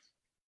and you.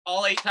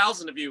 All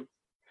 8,000 of you.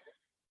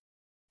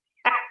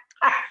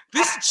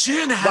 This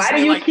gin has Why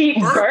do you keep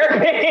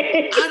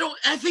burping?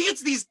 I think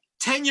it's these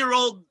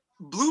 10-year-old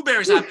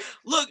blueberries.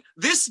 Look,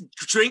 this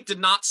drink did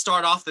not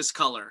start off this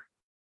color.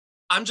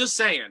 I'm just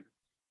saying.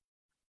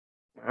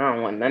 I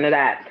don't want none of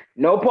that.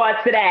 No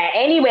parts of that.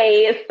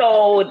 Anyway,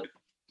 so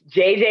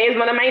JJ is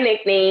one of my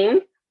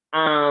nicknames.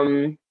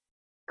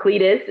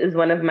 Cletus is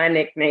one of my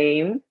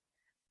nicknames.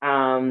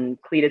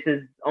 Cletus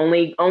is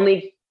only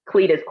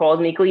Cletus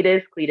calls me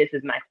Cletus. Cletus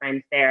is my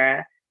friend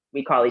Sarah.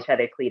 We call each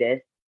other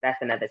Cletus.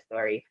 That's another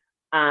story.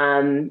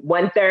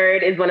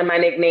 1/3 is one of my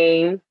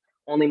nicknames.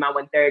 Only my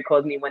 1/3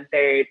 calls me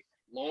 1/3.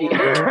 Lord.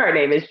 Her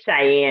name is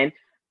Cheyenne.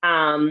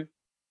 And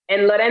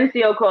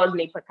Lorenzo calls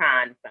me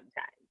Pecan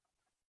sometimes.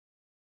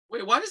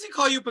 Wait, why does he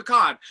call you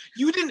Pecan?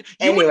 You wouldn't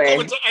Anyway.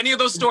 go into any of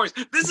those stories.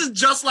 This is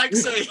just like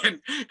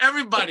saying,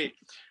 everybody,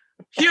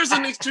 here's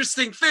an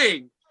interesting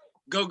thing.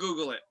 Go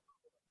Google it.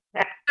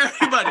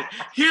 Everybody,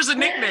 here's a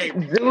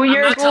nickname. Do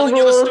your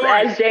Googles,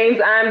 as James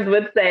Imes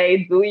would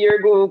say, do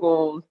your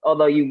Googles,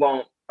 although you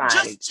won't find.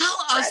 Just tell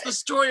us the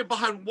story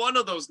behind one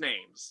of those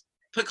names.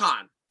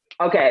 Pecan.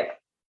 Okay.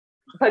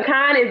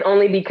 Pecan is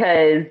only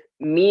because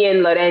me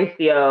and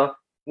Lorenzo,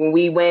 when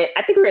we went,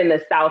 I think we were in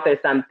the South or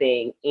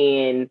something,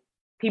 and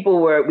we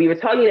were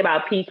talking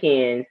about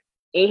pecans,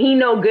 and he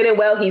know good and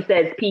well he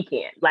says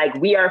pecan. Like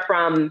we are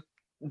from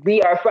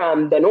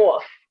the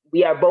North.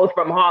 We are both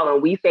from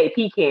Harlem. We say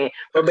pecan.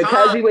 But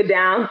because we were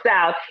down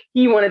south,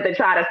 he wanted to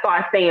try to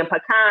start saying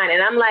pecan.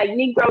 And I'm like,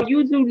 Negro,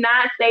 you do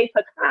not say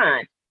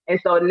pecan. And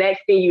so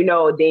next thing you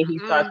know, then he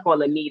starts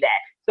calling me that.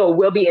 So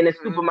we'll be in the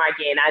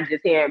supermarket and I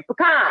just hear him,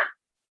 pecan.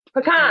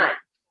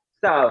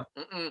 So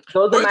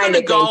those are my nicknames. We're going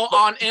to go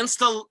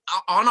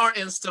on our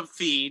Insta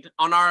feed,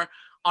 on our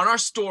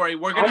story.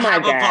 We're going to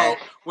have a vote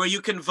where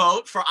you can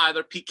vote for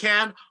either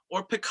pecan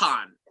or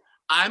pecan.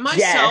 I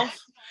myself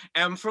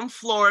am from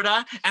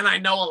Florida, and I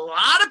know a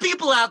lot of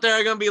people out there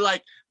are going to be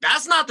like,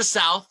 that's not the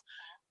South.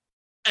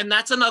 And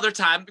that's another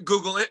time.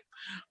 Google it.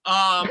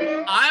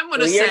 I'm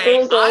going to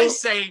say, I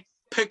say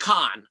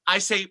pecan. I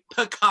say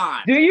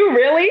pecan. Do you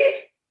really?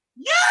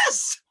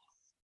 Yes.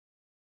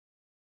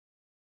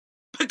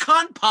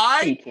 Pecan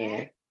pie?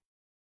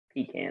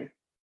 Pecan.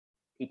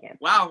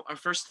 Wow, our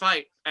first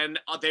fight. And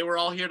they were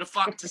all here to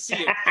see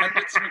it. And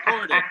it's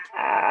recorded.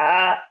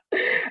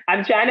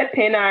 I'm trying to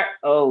pin our...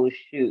 Oh,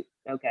 shoot.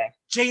 Okay.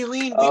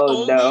 Jaylene, we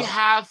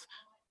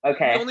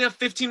only have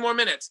 15 more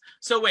minutes.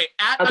 So wait,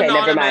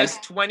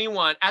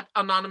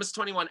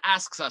 Anonymous21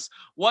 asks us,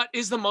 what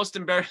is the most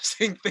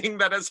embarrassing thing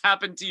that has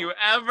happened to you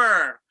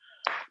ever?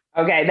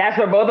 Okay, that's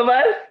for both of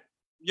us?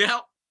 Yeah.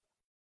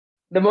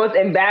 The most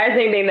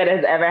embarrassing thing that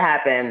has ever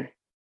happened.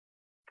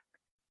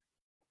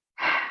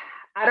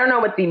 I don't know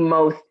what the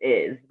most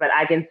is, but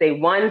I can say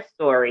one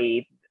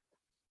story.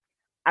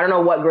 I don't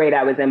know what grade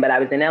I was in, but I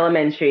was in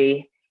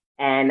elementary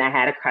and I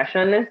had a crush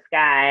on this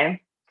guy,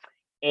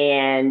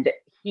 and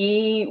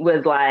he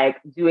was like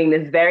doing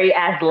this very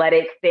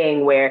athletic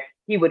thing where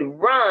he would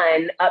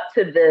run up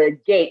to the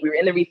gate. We were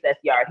in the recess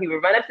yard. He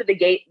would run up to the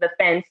gate, the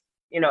fence,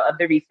 of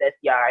the recess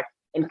yard,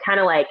 and kind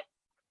of like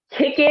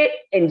kick it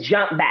and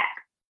jump back.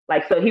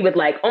 Like, so he would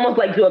like almost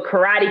like do a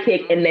karate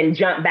kick and then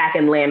jump back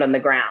and land on the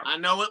ground. I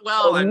know it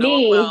well.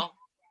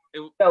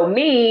 So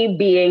me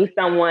being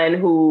someone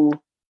who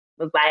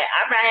was like,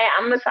 all right,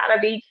 I'm going to try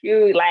to be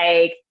cute.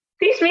 Like,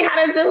 teach me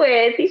how to do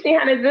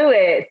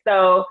it.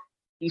 So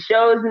he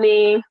shows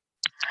me.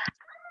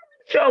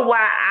 Sure why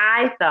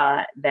I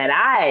thought that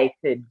I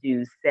could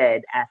do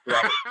said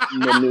athletic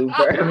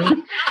maneuver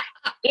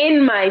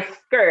in my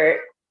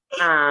skirt.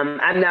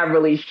 I'm not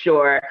really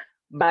sure.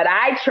 But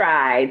I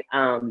tried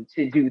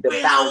to do the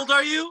bounce. How old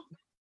are you?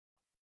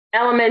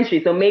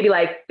 Elementary, so maybe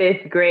like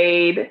 5th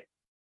grade.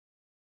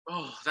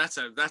 Oh, that's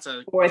a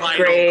 4th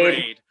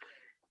grade.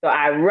 So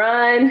I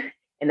run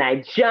and I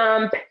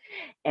jump,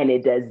 and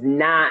it does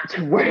not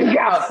work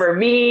out for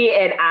me.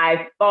 And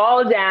I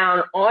fall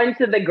down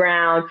onto the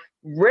ground,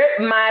 rip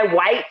my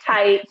white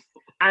tights.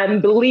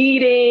 I'm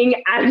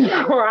bleeding. I'm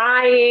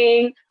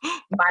crying.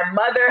 My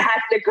mother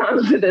has to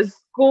come to the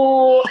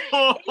school.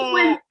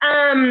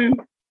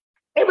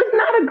 It was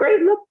not a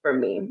great look for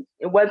me.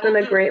 It wasn't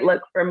a great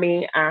look for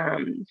me.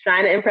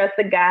 Trying to impress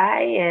the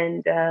guy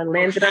and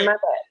landed on my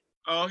butt.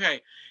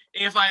 Okay.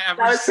 If I ever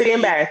that was pretty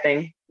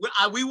embarrassing.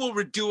 We will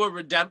do a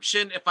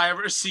redemption if I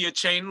ever see a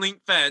chain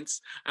link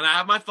fence and I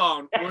have my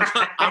phone.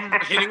 I'm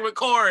hitting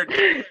record.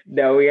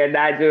 No, we are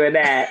not doing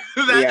that.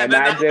 We are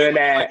not doing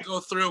that. Like, go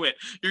through it.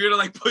 You're gonna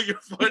like put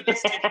your foot and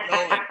just keep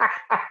going.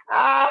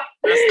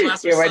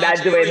 We're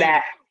not doing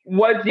that.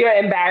 What's your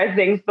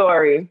embarrassing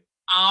story?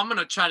 I'm going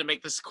to try to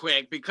make this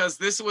quick because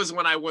this was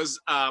when I was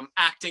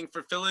acting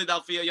for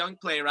Philadelphia Young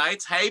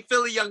Playwrights. Hey,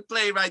 Philly Young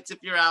Playwrights, if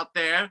you're out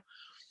there.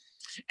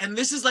 And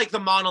this is like the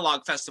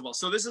monologue festival.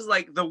 So this is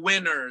like the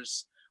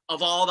winners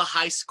of all the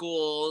high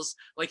schools.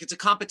 Like it's a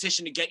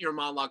competition to get your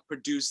monologue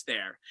produced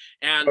there.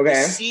 And the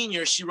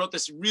senior, she wrote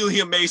this really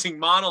amazing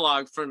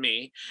monologue for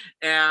me.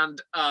 And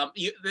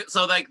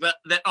so like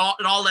it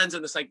all ends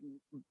in this like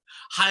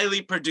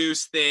highly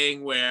produced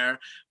thing where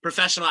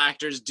professional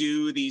actors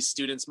do these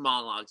students'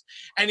 monologues.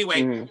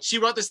 Anyway, she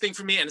wrote this thing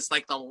for me, and it's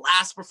like the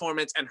last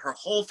performance, and her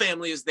whole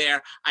family is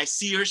there. I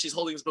see her, she's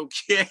holding this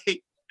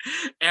bouquet,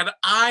 and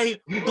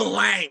I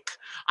blank.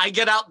 I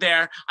get out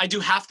there, I do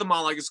half the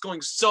monologue. It's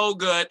going so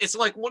good. It's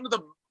like one of the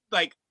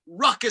like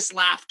ruckus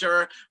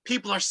laughter.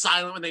 People are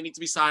silent when they need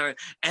to be silent,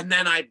 and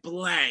then I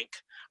blank.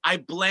 I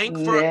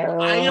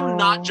am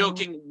not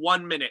joking,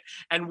 1 minute.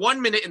 And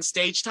 1 minute in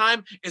stage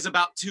time is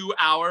about 2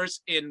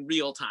 hours in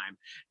real time.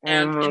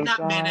 And in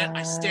that minute,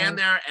 I stand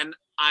there and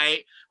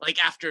I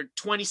like after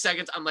 20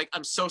 seconds, I'm like,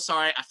 I'm so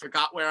sorry. I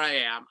forgot where I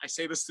am. I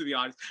say this to the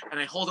audience and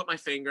I hold up my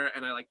finger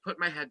and I like put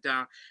my head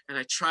down and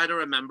I try to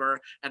remember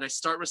and I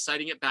start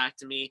reciting it back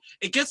to me.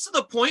 It gets to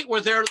the point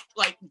where they're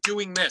like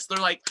doing this. They're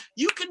like,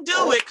 you can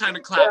do it, kind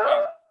of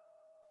clapping.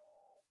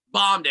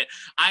 Bombed it.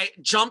 I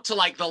jumped to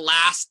like the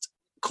last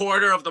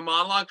quarter of the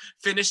monologue,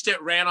 finished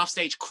it, ran off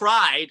stage,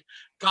 cried,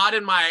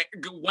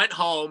 went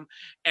home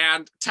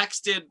and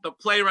texted the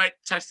playwright,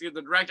 texted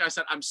the director. I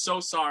said, I'm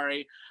so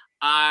sorry.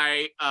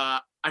 I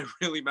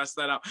really messed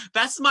that up.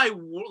 That's my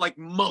like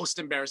most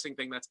embarrassing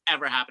thing that's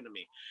ever happened to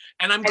me.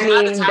 And I'm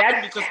glad it's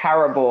happened because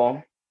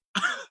terrible.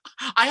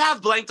 I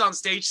have blanked on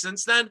stage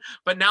since then,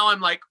 but now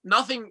I'm like,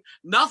 nothing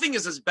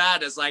is as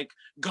bad as like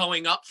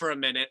going up for a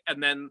minute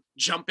and then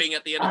jumping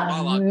at the end of the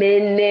monologue.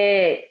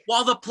 Minute.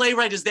 While the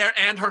playwright is there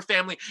and her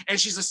family, and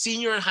she's a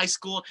senior in high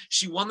school.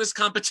 She won this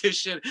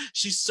competition.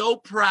 She's so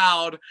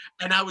proud,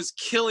 and I was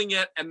killing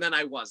it, and then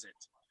I wasn't.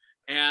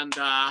 And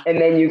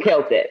then you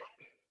killed it.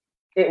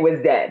 It was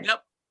dead.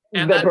 Yep.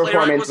 And that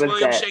playwright was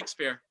William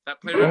Shakespeare. That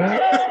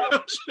playwright was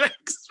William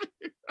Shakespeare.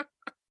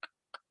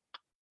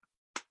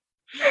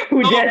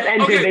 Who just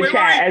entered the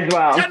chat as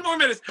well. 10 more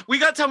minutes. We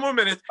got 10 more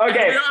minutes.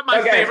 Okay. We're at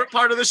my favorite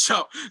part of the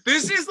show.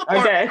 This is the part.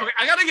 Okay,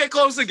 I got to get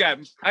close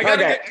again. I got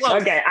to get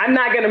close. Okay, I'm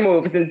not going to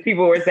move since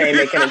people were saying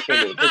they couldn't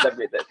see me for some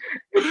reason.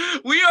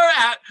 We are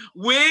at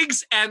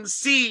Wigs and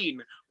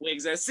Scene.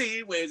 Wigs and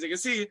Scene. Wigs and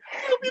Scene.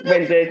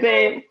 Wigs and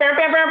Scene.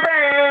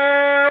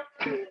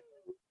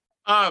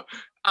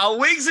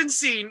 Wigs and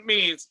Scene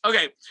means,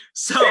 okay,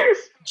 so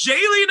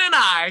Jaylene and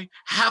I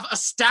have a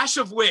stash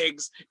of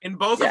wigs in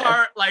both of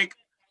our, like,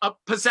 a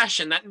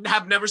possession that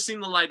have never seen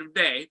the light of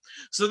day.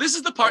 So this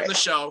is the part in the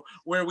show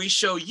where we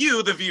show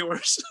you, the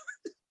viewers,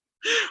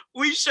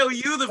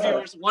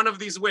 one of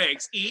these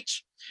wigs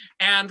each,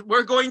 and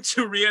we're going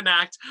to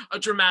reenact a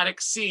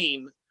dramatic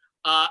scene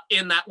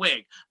in that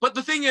wig. But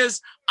the thing is,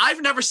 I've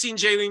never seen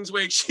Jaylene's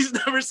wig. She's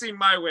never seen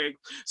my wig.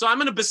 So I'm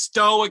going to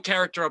bestow a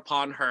character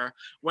upon her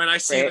when I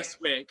see this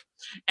wig.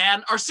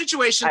 And our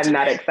situation I'm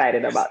not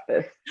excited about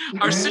this.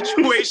 Our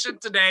situation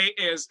today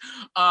is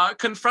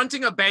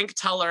confronting a bank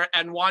teller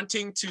and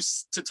wanting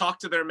to talk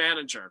to their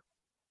manager.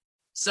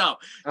 So,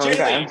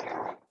 Jaylene,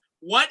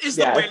 what is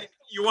the wig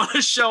you want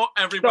to show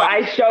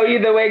everybody? So I show you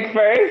the wig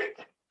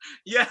first?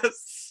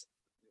 Yes.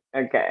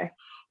 Okay.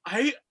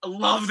 I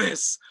love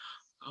this.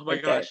 Oh my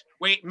gosh.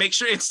 Wait, make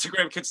sure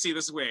Instagram can see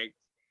this wig.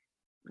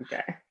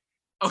 Okay.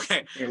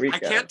 I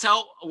can't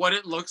tell what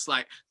it looks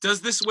like.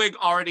 Does this wig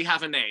already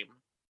have a name?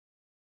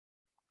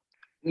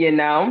 You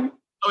know?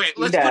 Okay,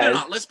 let's put it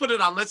on. Let's put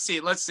it on. Let's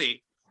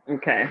see.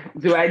 Okay.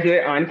 Do I do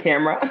it on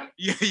camera?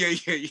 Yeah.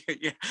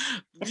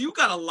 You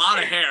got a lot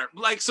of hair.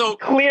 Like, so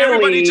clearly,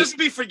 everybody just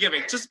be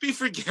forgiving. Just be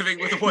forgiving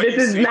with what you see.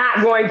 This is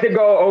not going to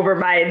go over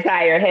my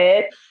entire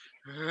head.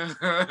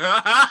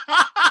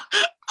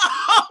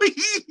 Oh,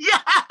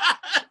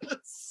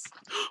 yes!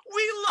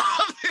 We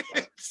love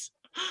it!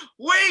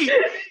 Wait!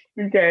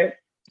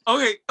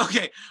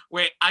 Okay.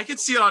 Wait, I can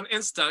see it on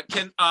Insta.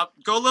 Can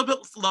go a little bit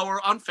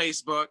lower on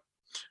Facebook.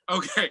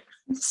 Okay,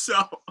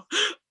 so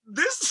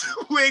this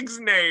wig's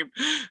name.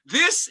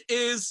 This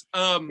is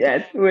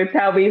yes, will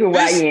tell me who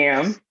I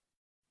am.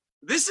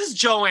 This is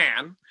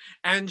Joanne,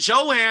 and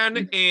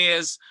Joanne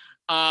is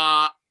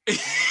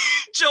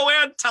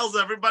Joanne tells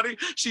everybody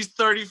she's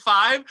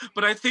 35,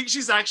 but I think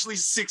she's actually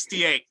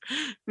 68.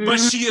 Mm-hmm. But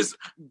she is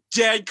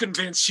dead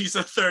convinced she's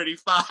a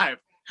 35.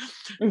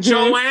 Mm-hmm.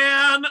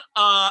 Joanne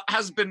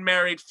has been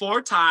married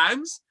 4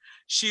 times.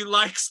 She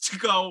likes to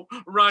go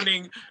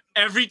running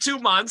every 2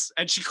 months,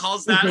 and she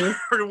calls that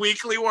her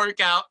weekly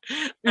workout.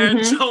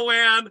 And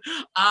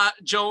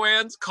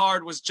Joanne's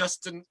card was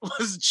just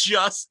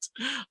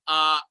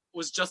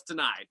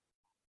denied.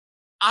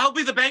 I'll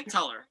be the bank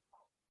teller.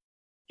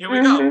 Here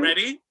we go.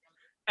 Ready?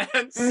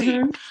 And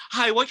see.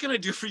 Hi, what can I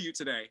do for you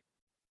today?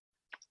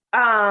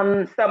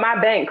 So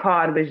my bank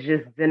card was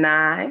just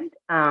denied.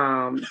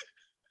 And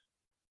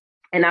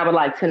I would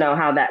like to know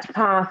how that's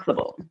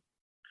possible.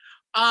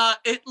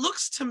 It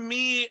looks to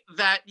me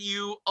that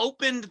you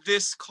opened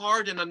this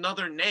card in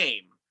another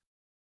name.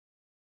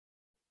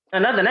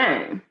 Another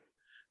name?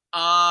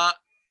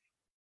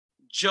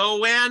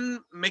 Joanne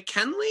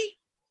McKinley?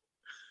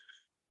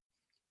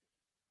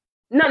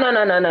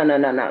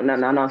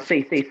 No.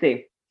 See.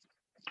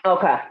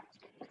 Okay.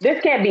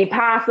 This can't be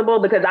possible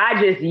because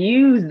I just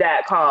used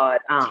that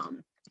card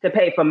to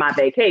pay for my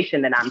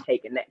vacation that I'm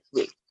taking next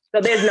week. So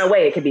there's no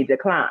way it could be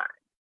declined.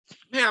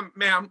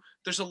 Ma'am,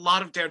 there's a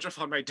lot of dandruff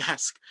on my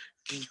desk.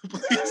 Can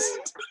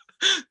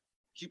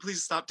you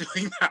please stop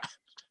doing that?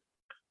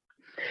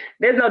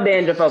 There's no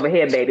dandruff over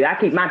here, baby. I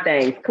keep my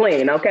things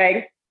clean,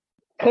 okay?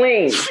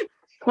 Clean.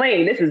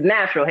 This is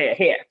natural hair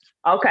here.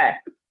 Okay.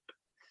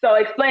 So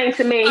explain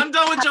to me. I'm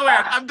done with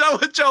Joanne.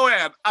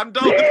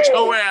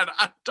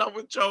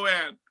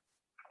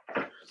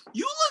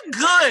 You look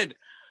good.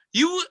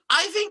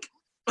 I think.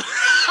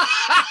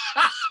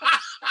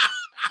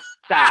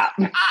 Stop.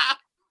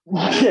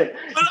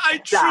 But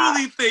I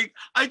truly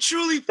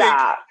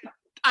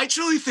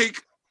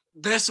think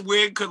this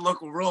wig could look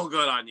real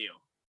good on you.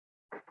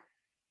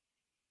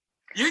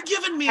 You're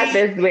giving me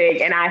this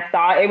wig, and I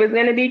thought it was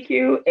gonna be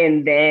cute,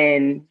 and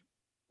then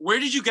where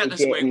did you get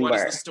this wig? What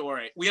is the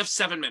story? We have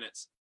 7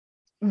 minutes.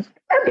 A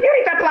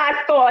beauty supply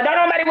store. Don't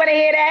nobody want to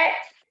hear that.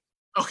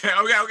 Okay.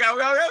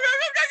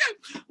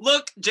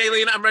 Look,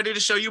 Jaylene, I'm ready to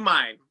show you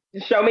mine.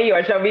 Show me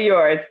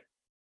yours.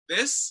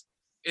 This,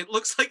 it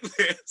looks like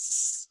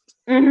this.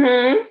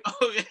 Mm-hmm.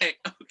 Okay.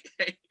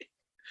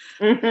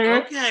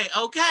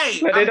 Mm-hmm. Okay.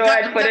 Put it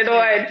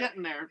on.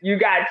 Getting there. You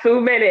got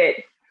 2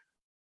 minutes.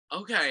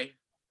 Okay.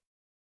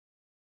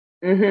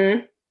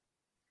 Mm-hmm.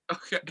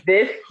 Okay.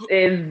 This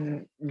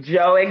is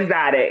Joe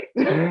Exotic.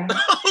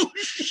 Oh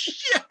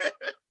shit!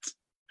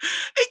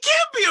 It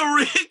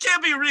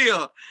can't be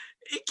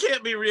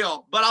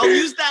real. But I'll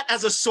use that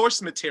as a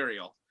source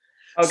material.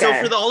 Okay.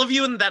 So for all of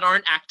you that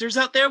aren't actors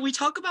out there, we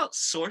talk about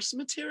source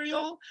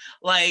material,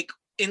 like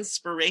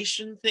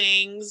inspiration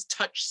things,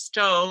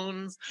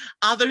 touchstones,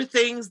 other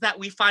things that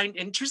we find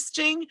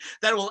interesting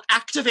that will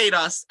activate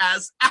us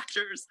as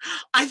actors.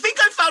 I think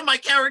I found my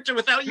character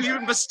without you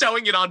even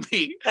bestowing it on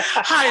me.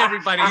 Hi,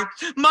 everybody.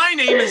 My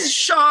name is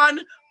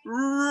Sean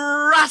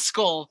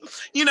Rascal.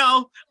 You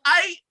know,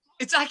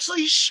 it's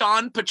actually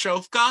Sean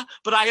Petrovka,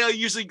 but I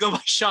usually go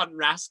by Sean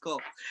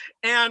Rascal.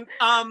 And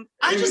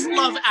I just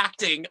love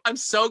acting. I'm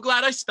so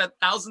glad I spent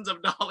thousands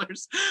of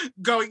dollars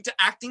going to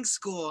acting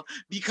school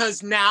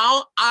because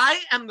now I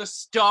am the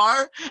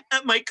star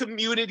at my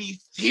community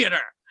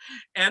theater.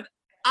 And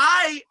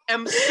I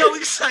am so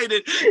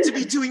excited to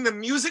be doing The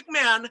Music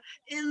Man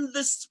in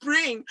the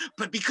spring.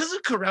 But because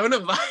of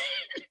coronavirus,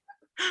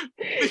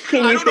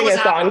 can you sing a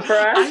song for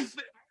us?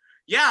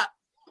 Yeah.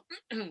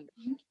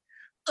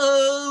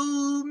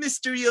 Oh,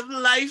 mystery of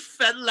life,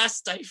 at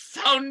last I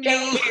found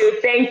you.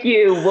 Thank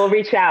you. We'll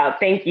reach out.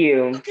 Thank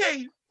you.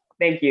 Okay.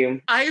 Thank you.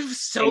 I've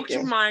soaked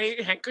my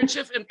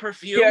handkerchief in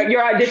perfume.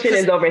 Your audition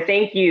is over.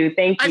 Thank you.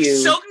 I've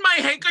soaked my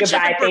handkerchief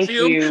in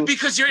perfume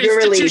because your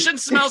institution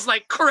smells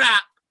like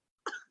crap.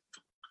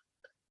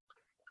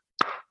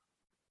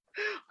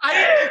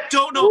 I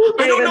don't know. Who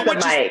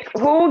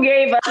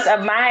gave us a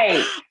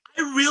mic?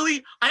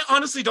 I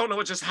honestly don't know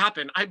what just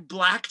happened. I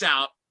blacked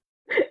out.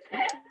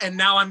 And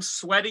now I'm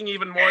sweating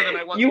even more than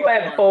I was. You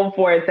went full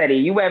force, Eddie.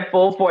 You went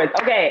full force.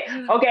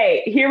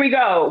 Okay, here we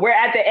go. We're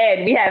at the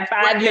end. We have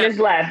 5 minutes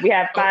left.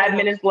 Five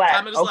minutes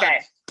left.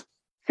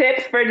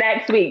 Tips for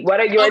next week. What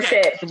are your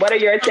tips?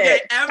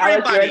 Okay,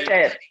 everybody, your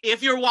tips.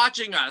 If you're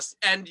watching us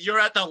and you're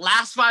at the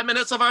last 5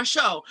 minutes of our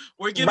show,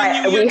 we're giving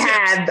you your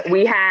tips.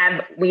 We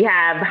have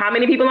how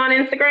many people on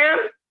Instagram?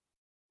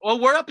 Well,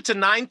 we're up to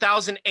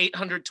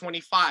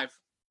 9,825.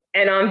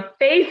 And on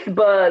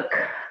Facebook,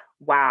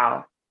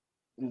 wow,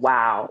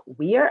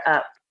 we are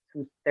up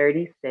to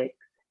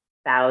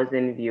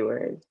 36,000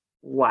 viewers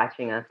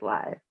watching us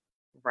live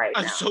right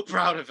now. I'm so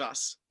proud of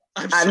us.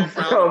 I'm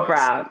so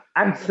proud.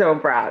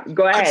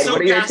 Go ahead. What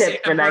are your tips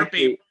for next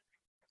week?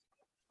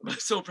 I'm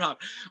so proud.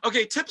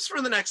 Okay, tips for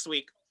the next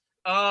week.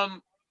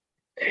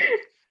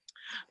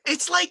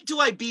 It's like, do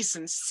I be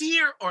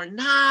sincere or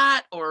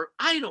not? Or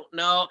I don't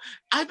know.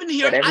 I've been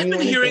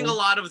hearing a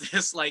lot of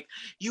this, like,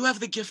 you have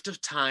the gift of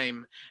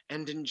time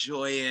and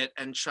enjoy it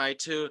and try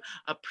to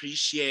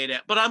appreciate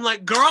it. But I'm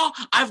like, girl,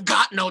 I've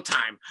got no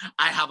time.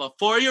 I have a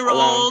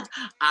 4-year-old.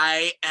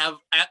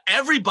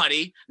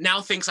 Everybody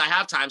now thinks I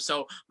have time.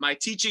 So my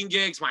teaching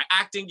gigs, my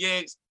acting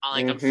gigs,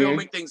 I'm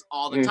filming things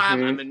all the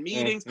time. I'm in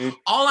meetings.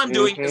 All I'm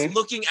doing is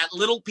looking at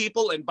little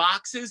people in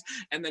boxes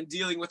and then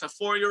dealing with a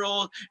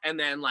 4-year-old and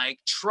then like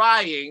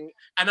trying.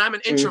 And I'm an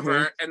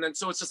introvert. And then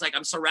so it's just like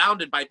I'm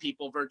surrounded by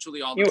people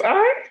virtually all the time. You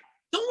are?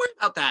 Don't worry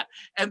about that.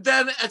 And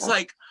then it's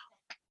like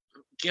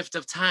gift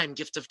of time.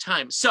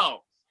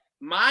 So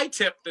my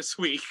tip this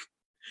week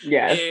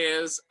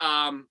is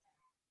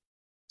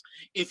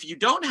if you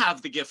don't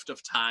have the gift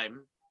of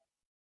time,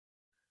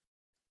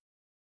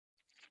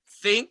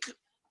 think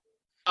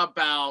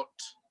about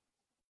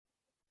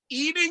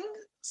eating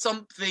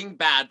something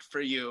bad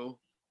for you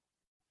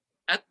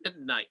at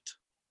midnight.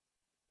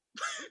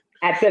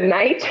 At the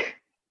night?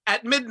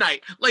 At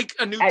midnight, like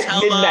a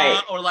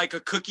Nutella or like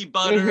a cookie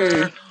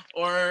butter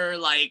or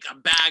like a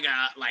bag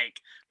of like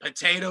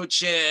potato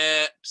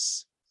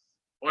chips.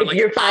 Or if like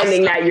you're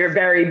finding that you're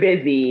very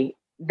busy,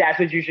 that's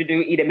what you should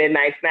do, eat a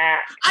midnight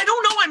snack. I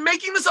don't know. I'm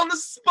making this on the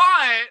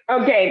spot.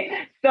 Okay,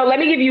 so let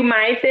me give you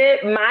my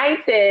tip. My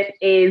tip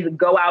is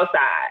go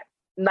outside.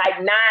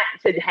 Like, not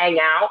to hang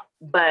out,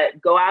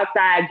 but go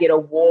outside, get a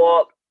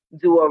walk,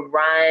 do a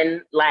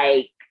run.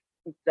 Like,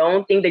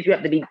 don't think that you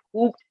have to be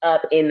cooped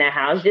up in the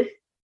house. Just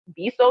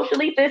be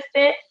socially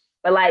distant,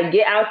 but like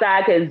get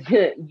outside because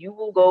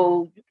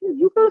you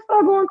can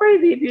start going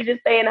crazy if you just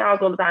stay in the house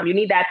all the time. You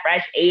need that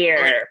fresh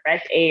air.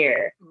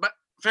 But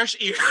fresh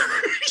ear.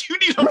 You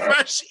need a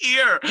fresh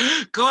ear.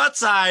 Go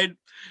outside,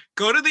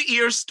 go to the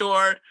ear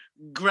store,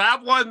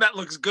 grab one that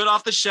looks good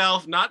off the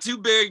shelf, not too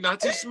big, not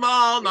too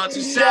small, not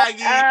too saggy.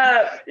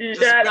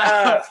 Shut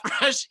up.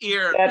 Fresh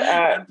ear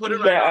and put it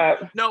right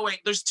on. No,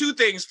 wait, there's 2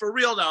 things for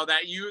real though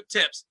that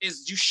tips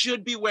is you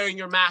should be wearing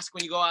your mask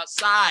when you go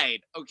outside,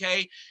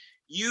 okay?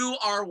 you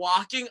are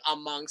walking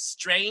among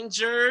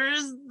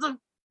strangers,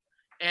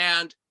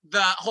 and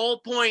the whole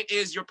point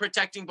is you're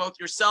protecting both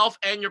yourself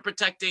and you're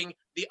protecting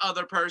the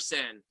other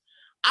person.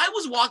 I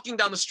was walking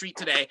down the street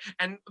today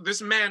and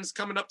this man's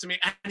coming up to me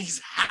and he's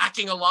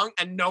hacking along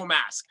and no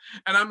mask.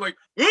 And I'm like,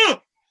 oh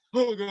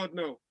God,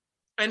 no.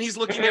 And he's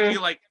looking at me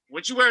like,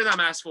 what you wearing that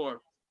mask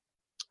for?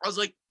 I was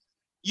like,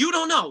 you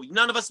don't know.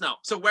 None of us know.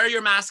 So wear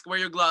your mask, wear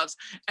your gloves.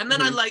 And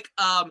then I like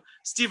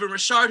Stephen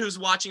Richard, who's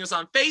watching us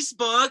on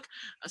Facebook,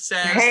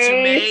 says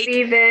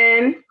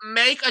to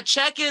make a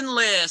check-in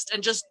list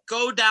and just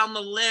go down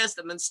the list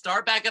and then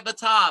start back at the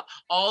top.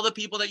 All the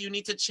people that you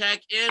need to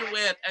check in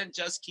with and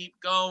just keep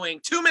going.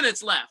 2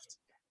 minutes left.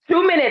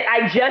 2 minutes.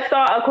 I just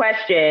saw a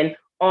question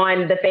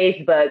on the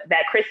Facebook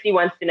that Christy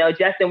wants to know.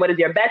 Justin, what is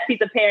your best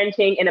piece of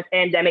parenting in a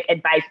pandemic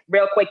advice?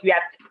 Real quick, you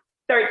have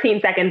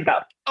 13 seconds, go.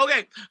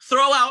 Okay,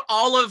 throw out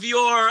all of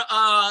your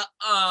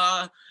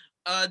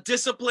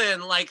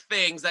discipline like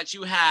things that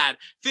you had.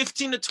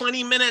 15 to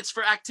 20 minutes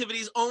for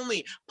activities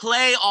only.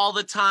 Play all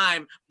the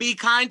time. Be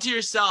kind to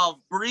yourself.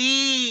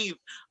 Breathe.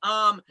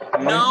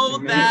 Know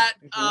that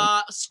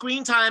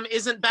screen time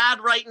isn't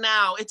bad right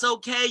now. It's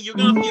okay. You're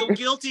gonna feel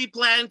guilty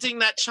planting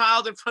that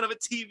child in front of a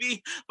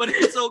TV, but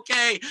it's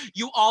okay.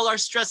 You all are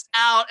stressed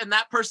out, and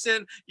that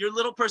person, your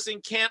little person,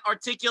 can't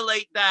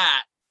articulate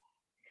that.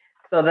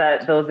 So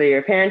those are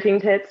your parenting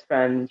tips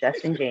from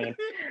Justin James.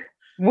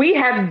 We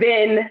have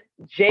been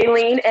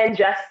Jaylene and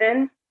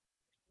Justin.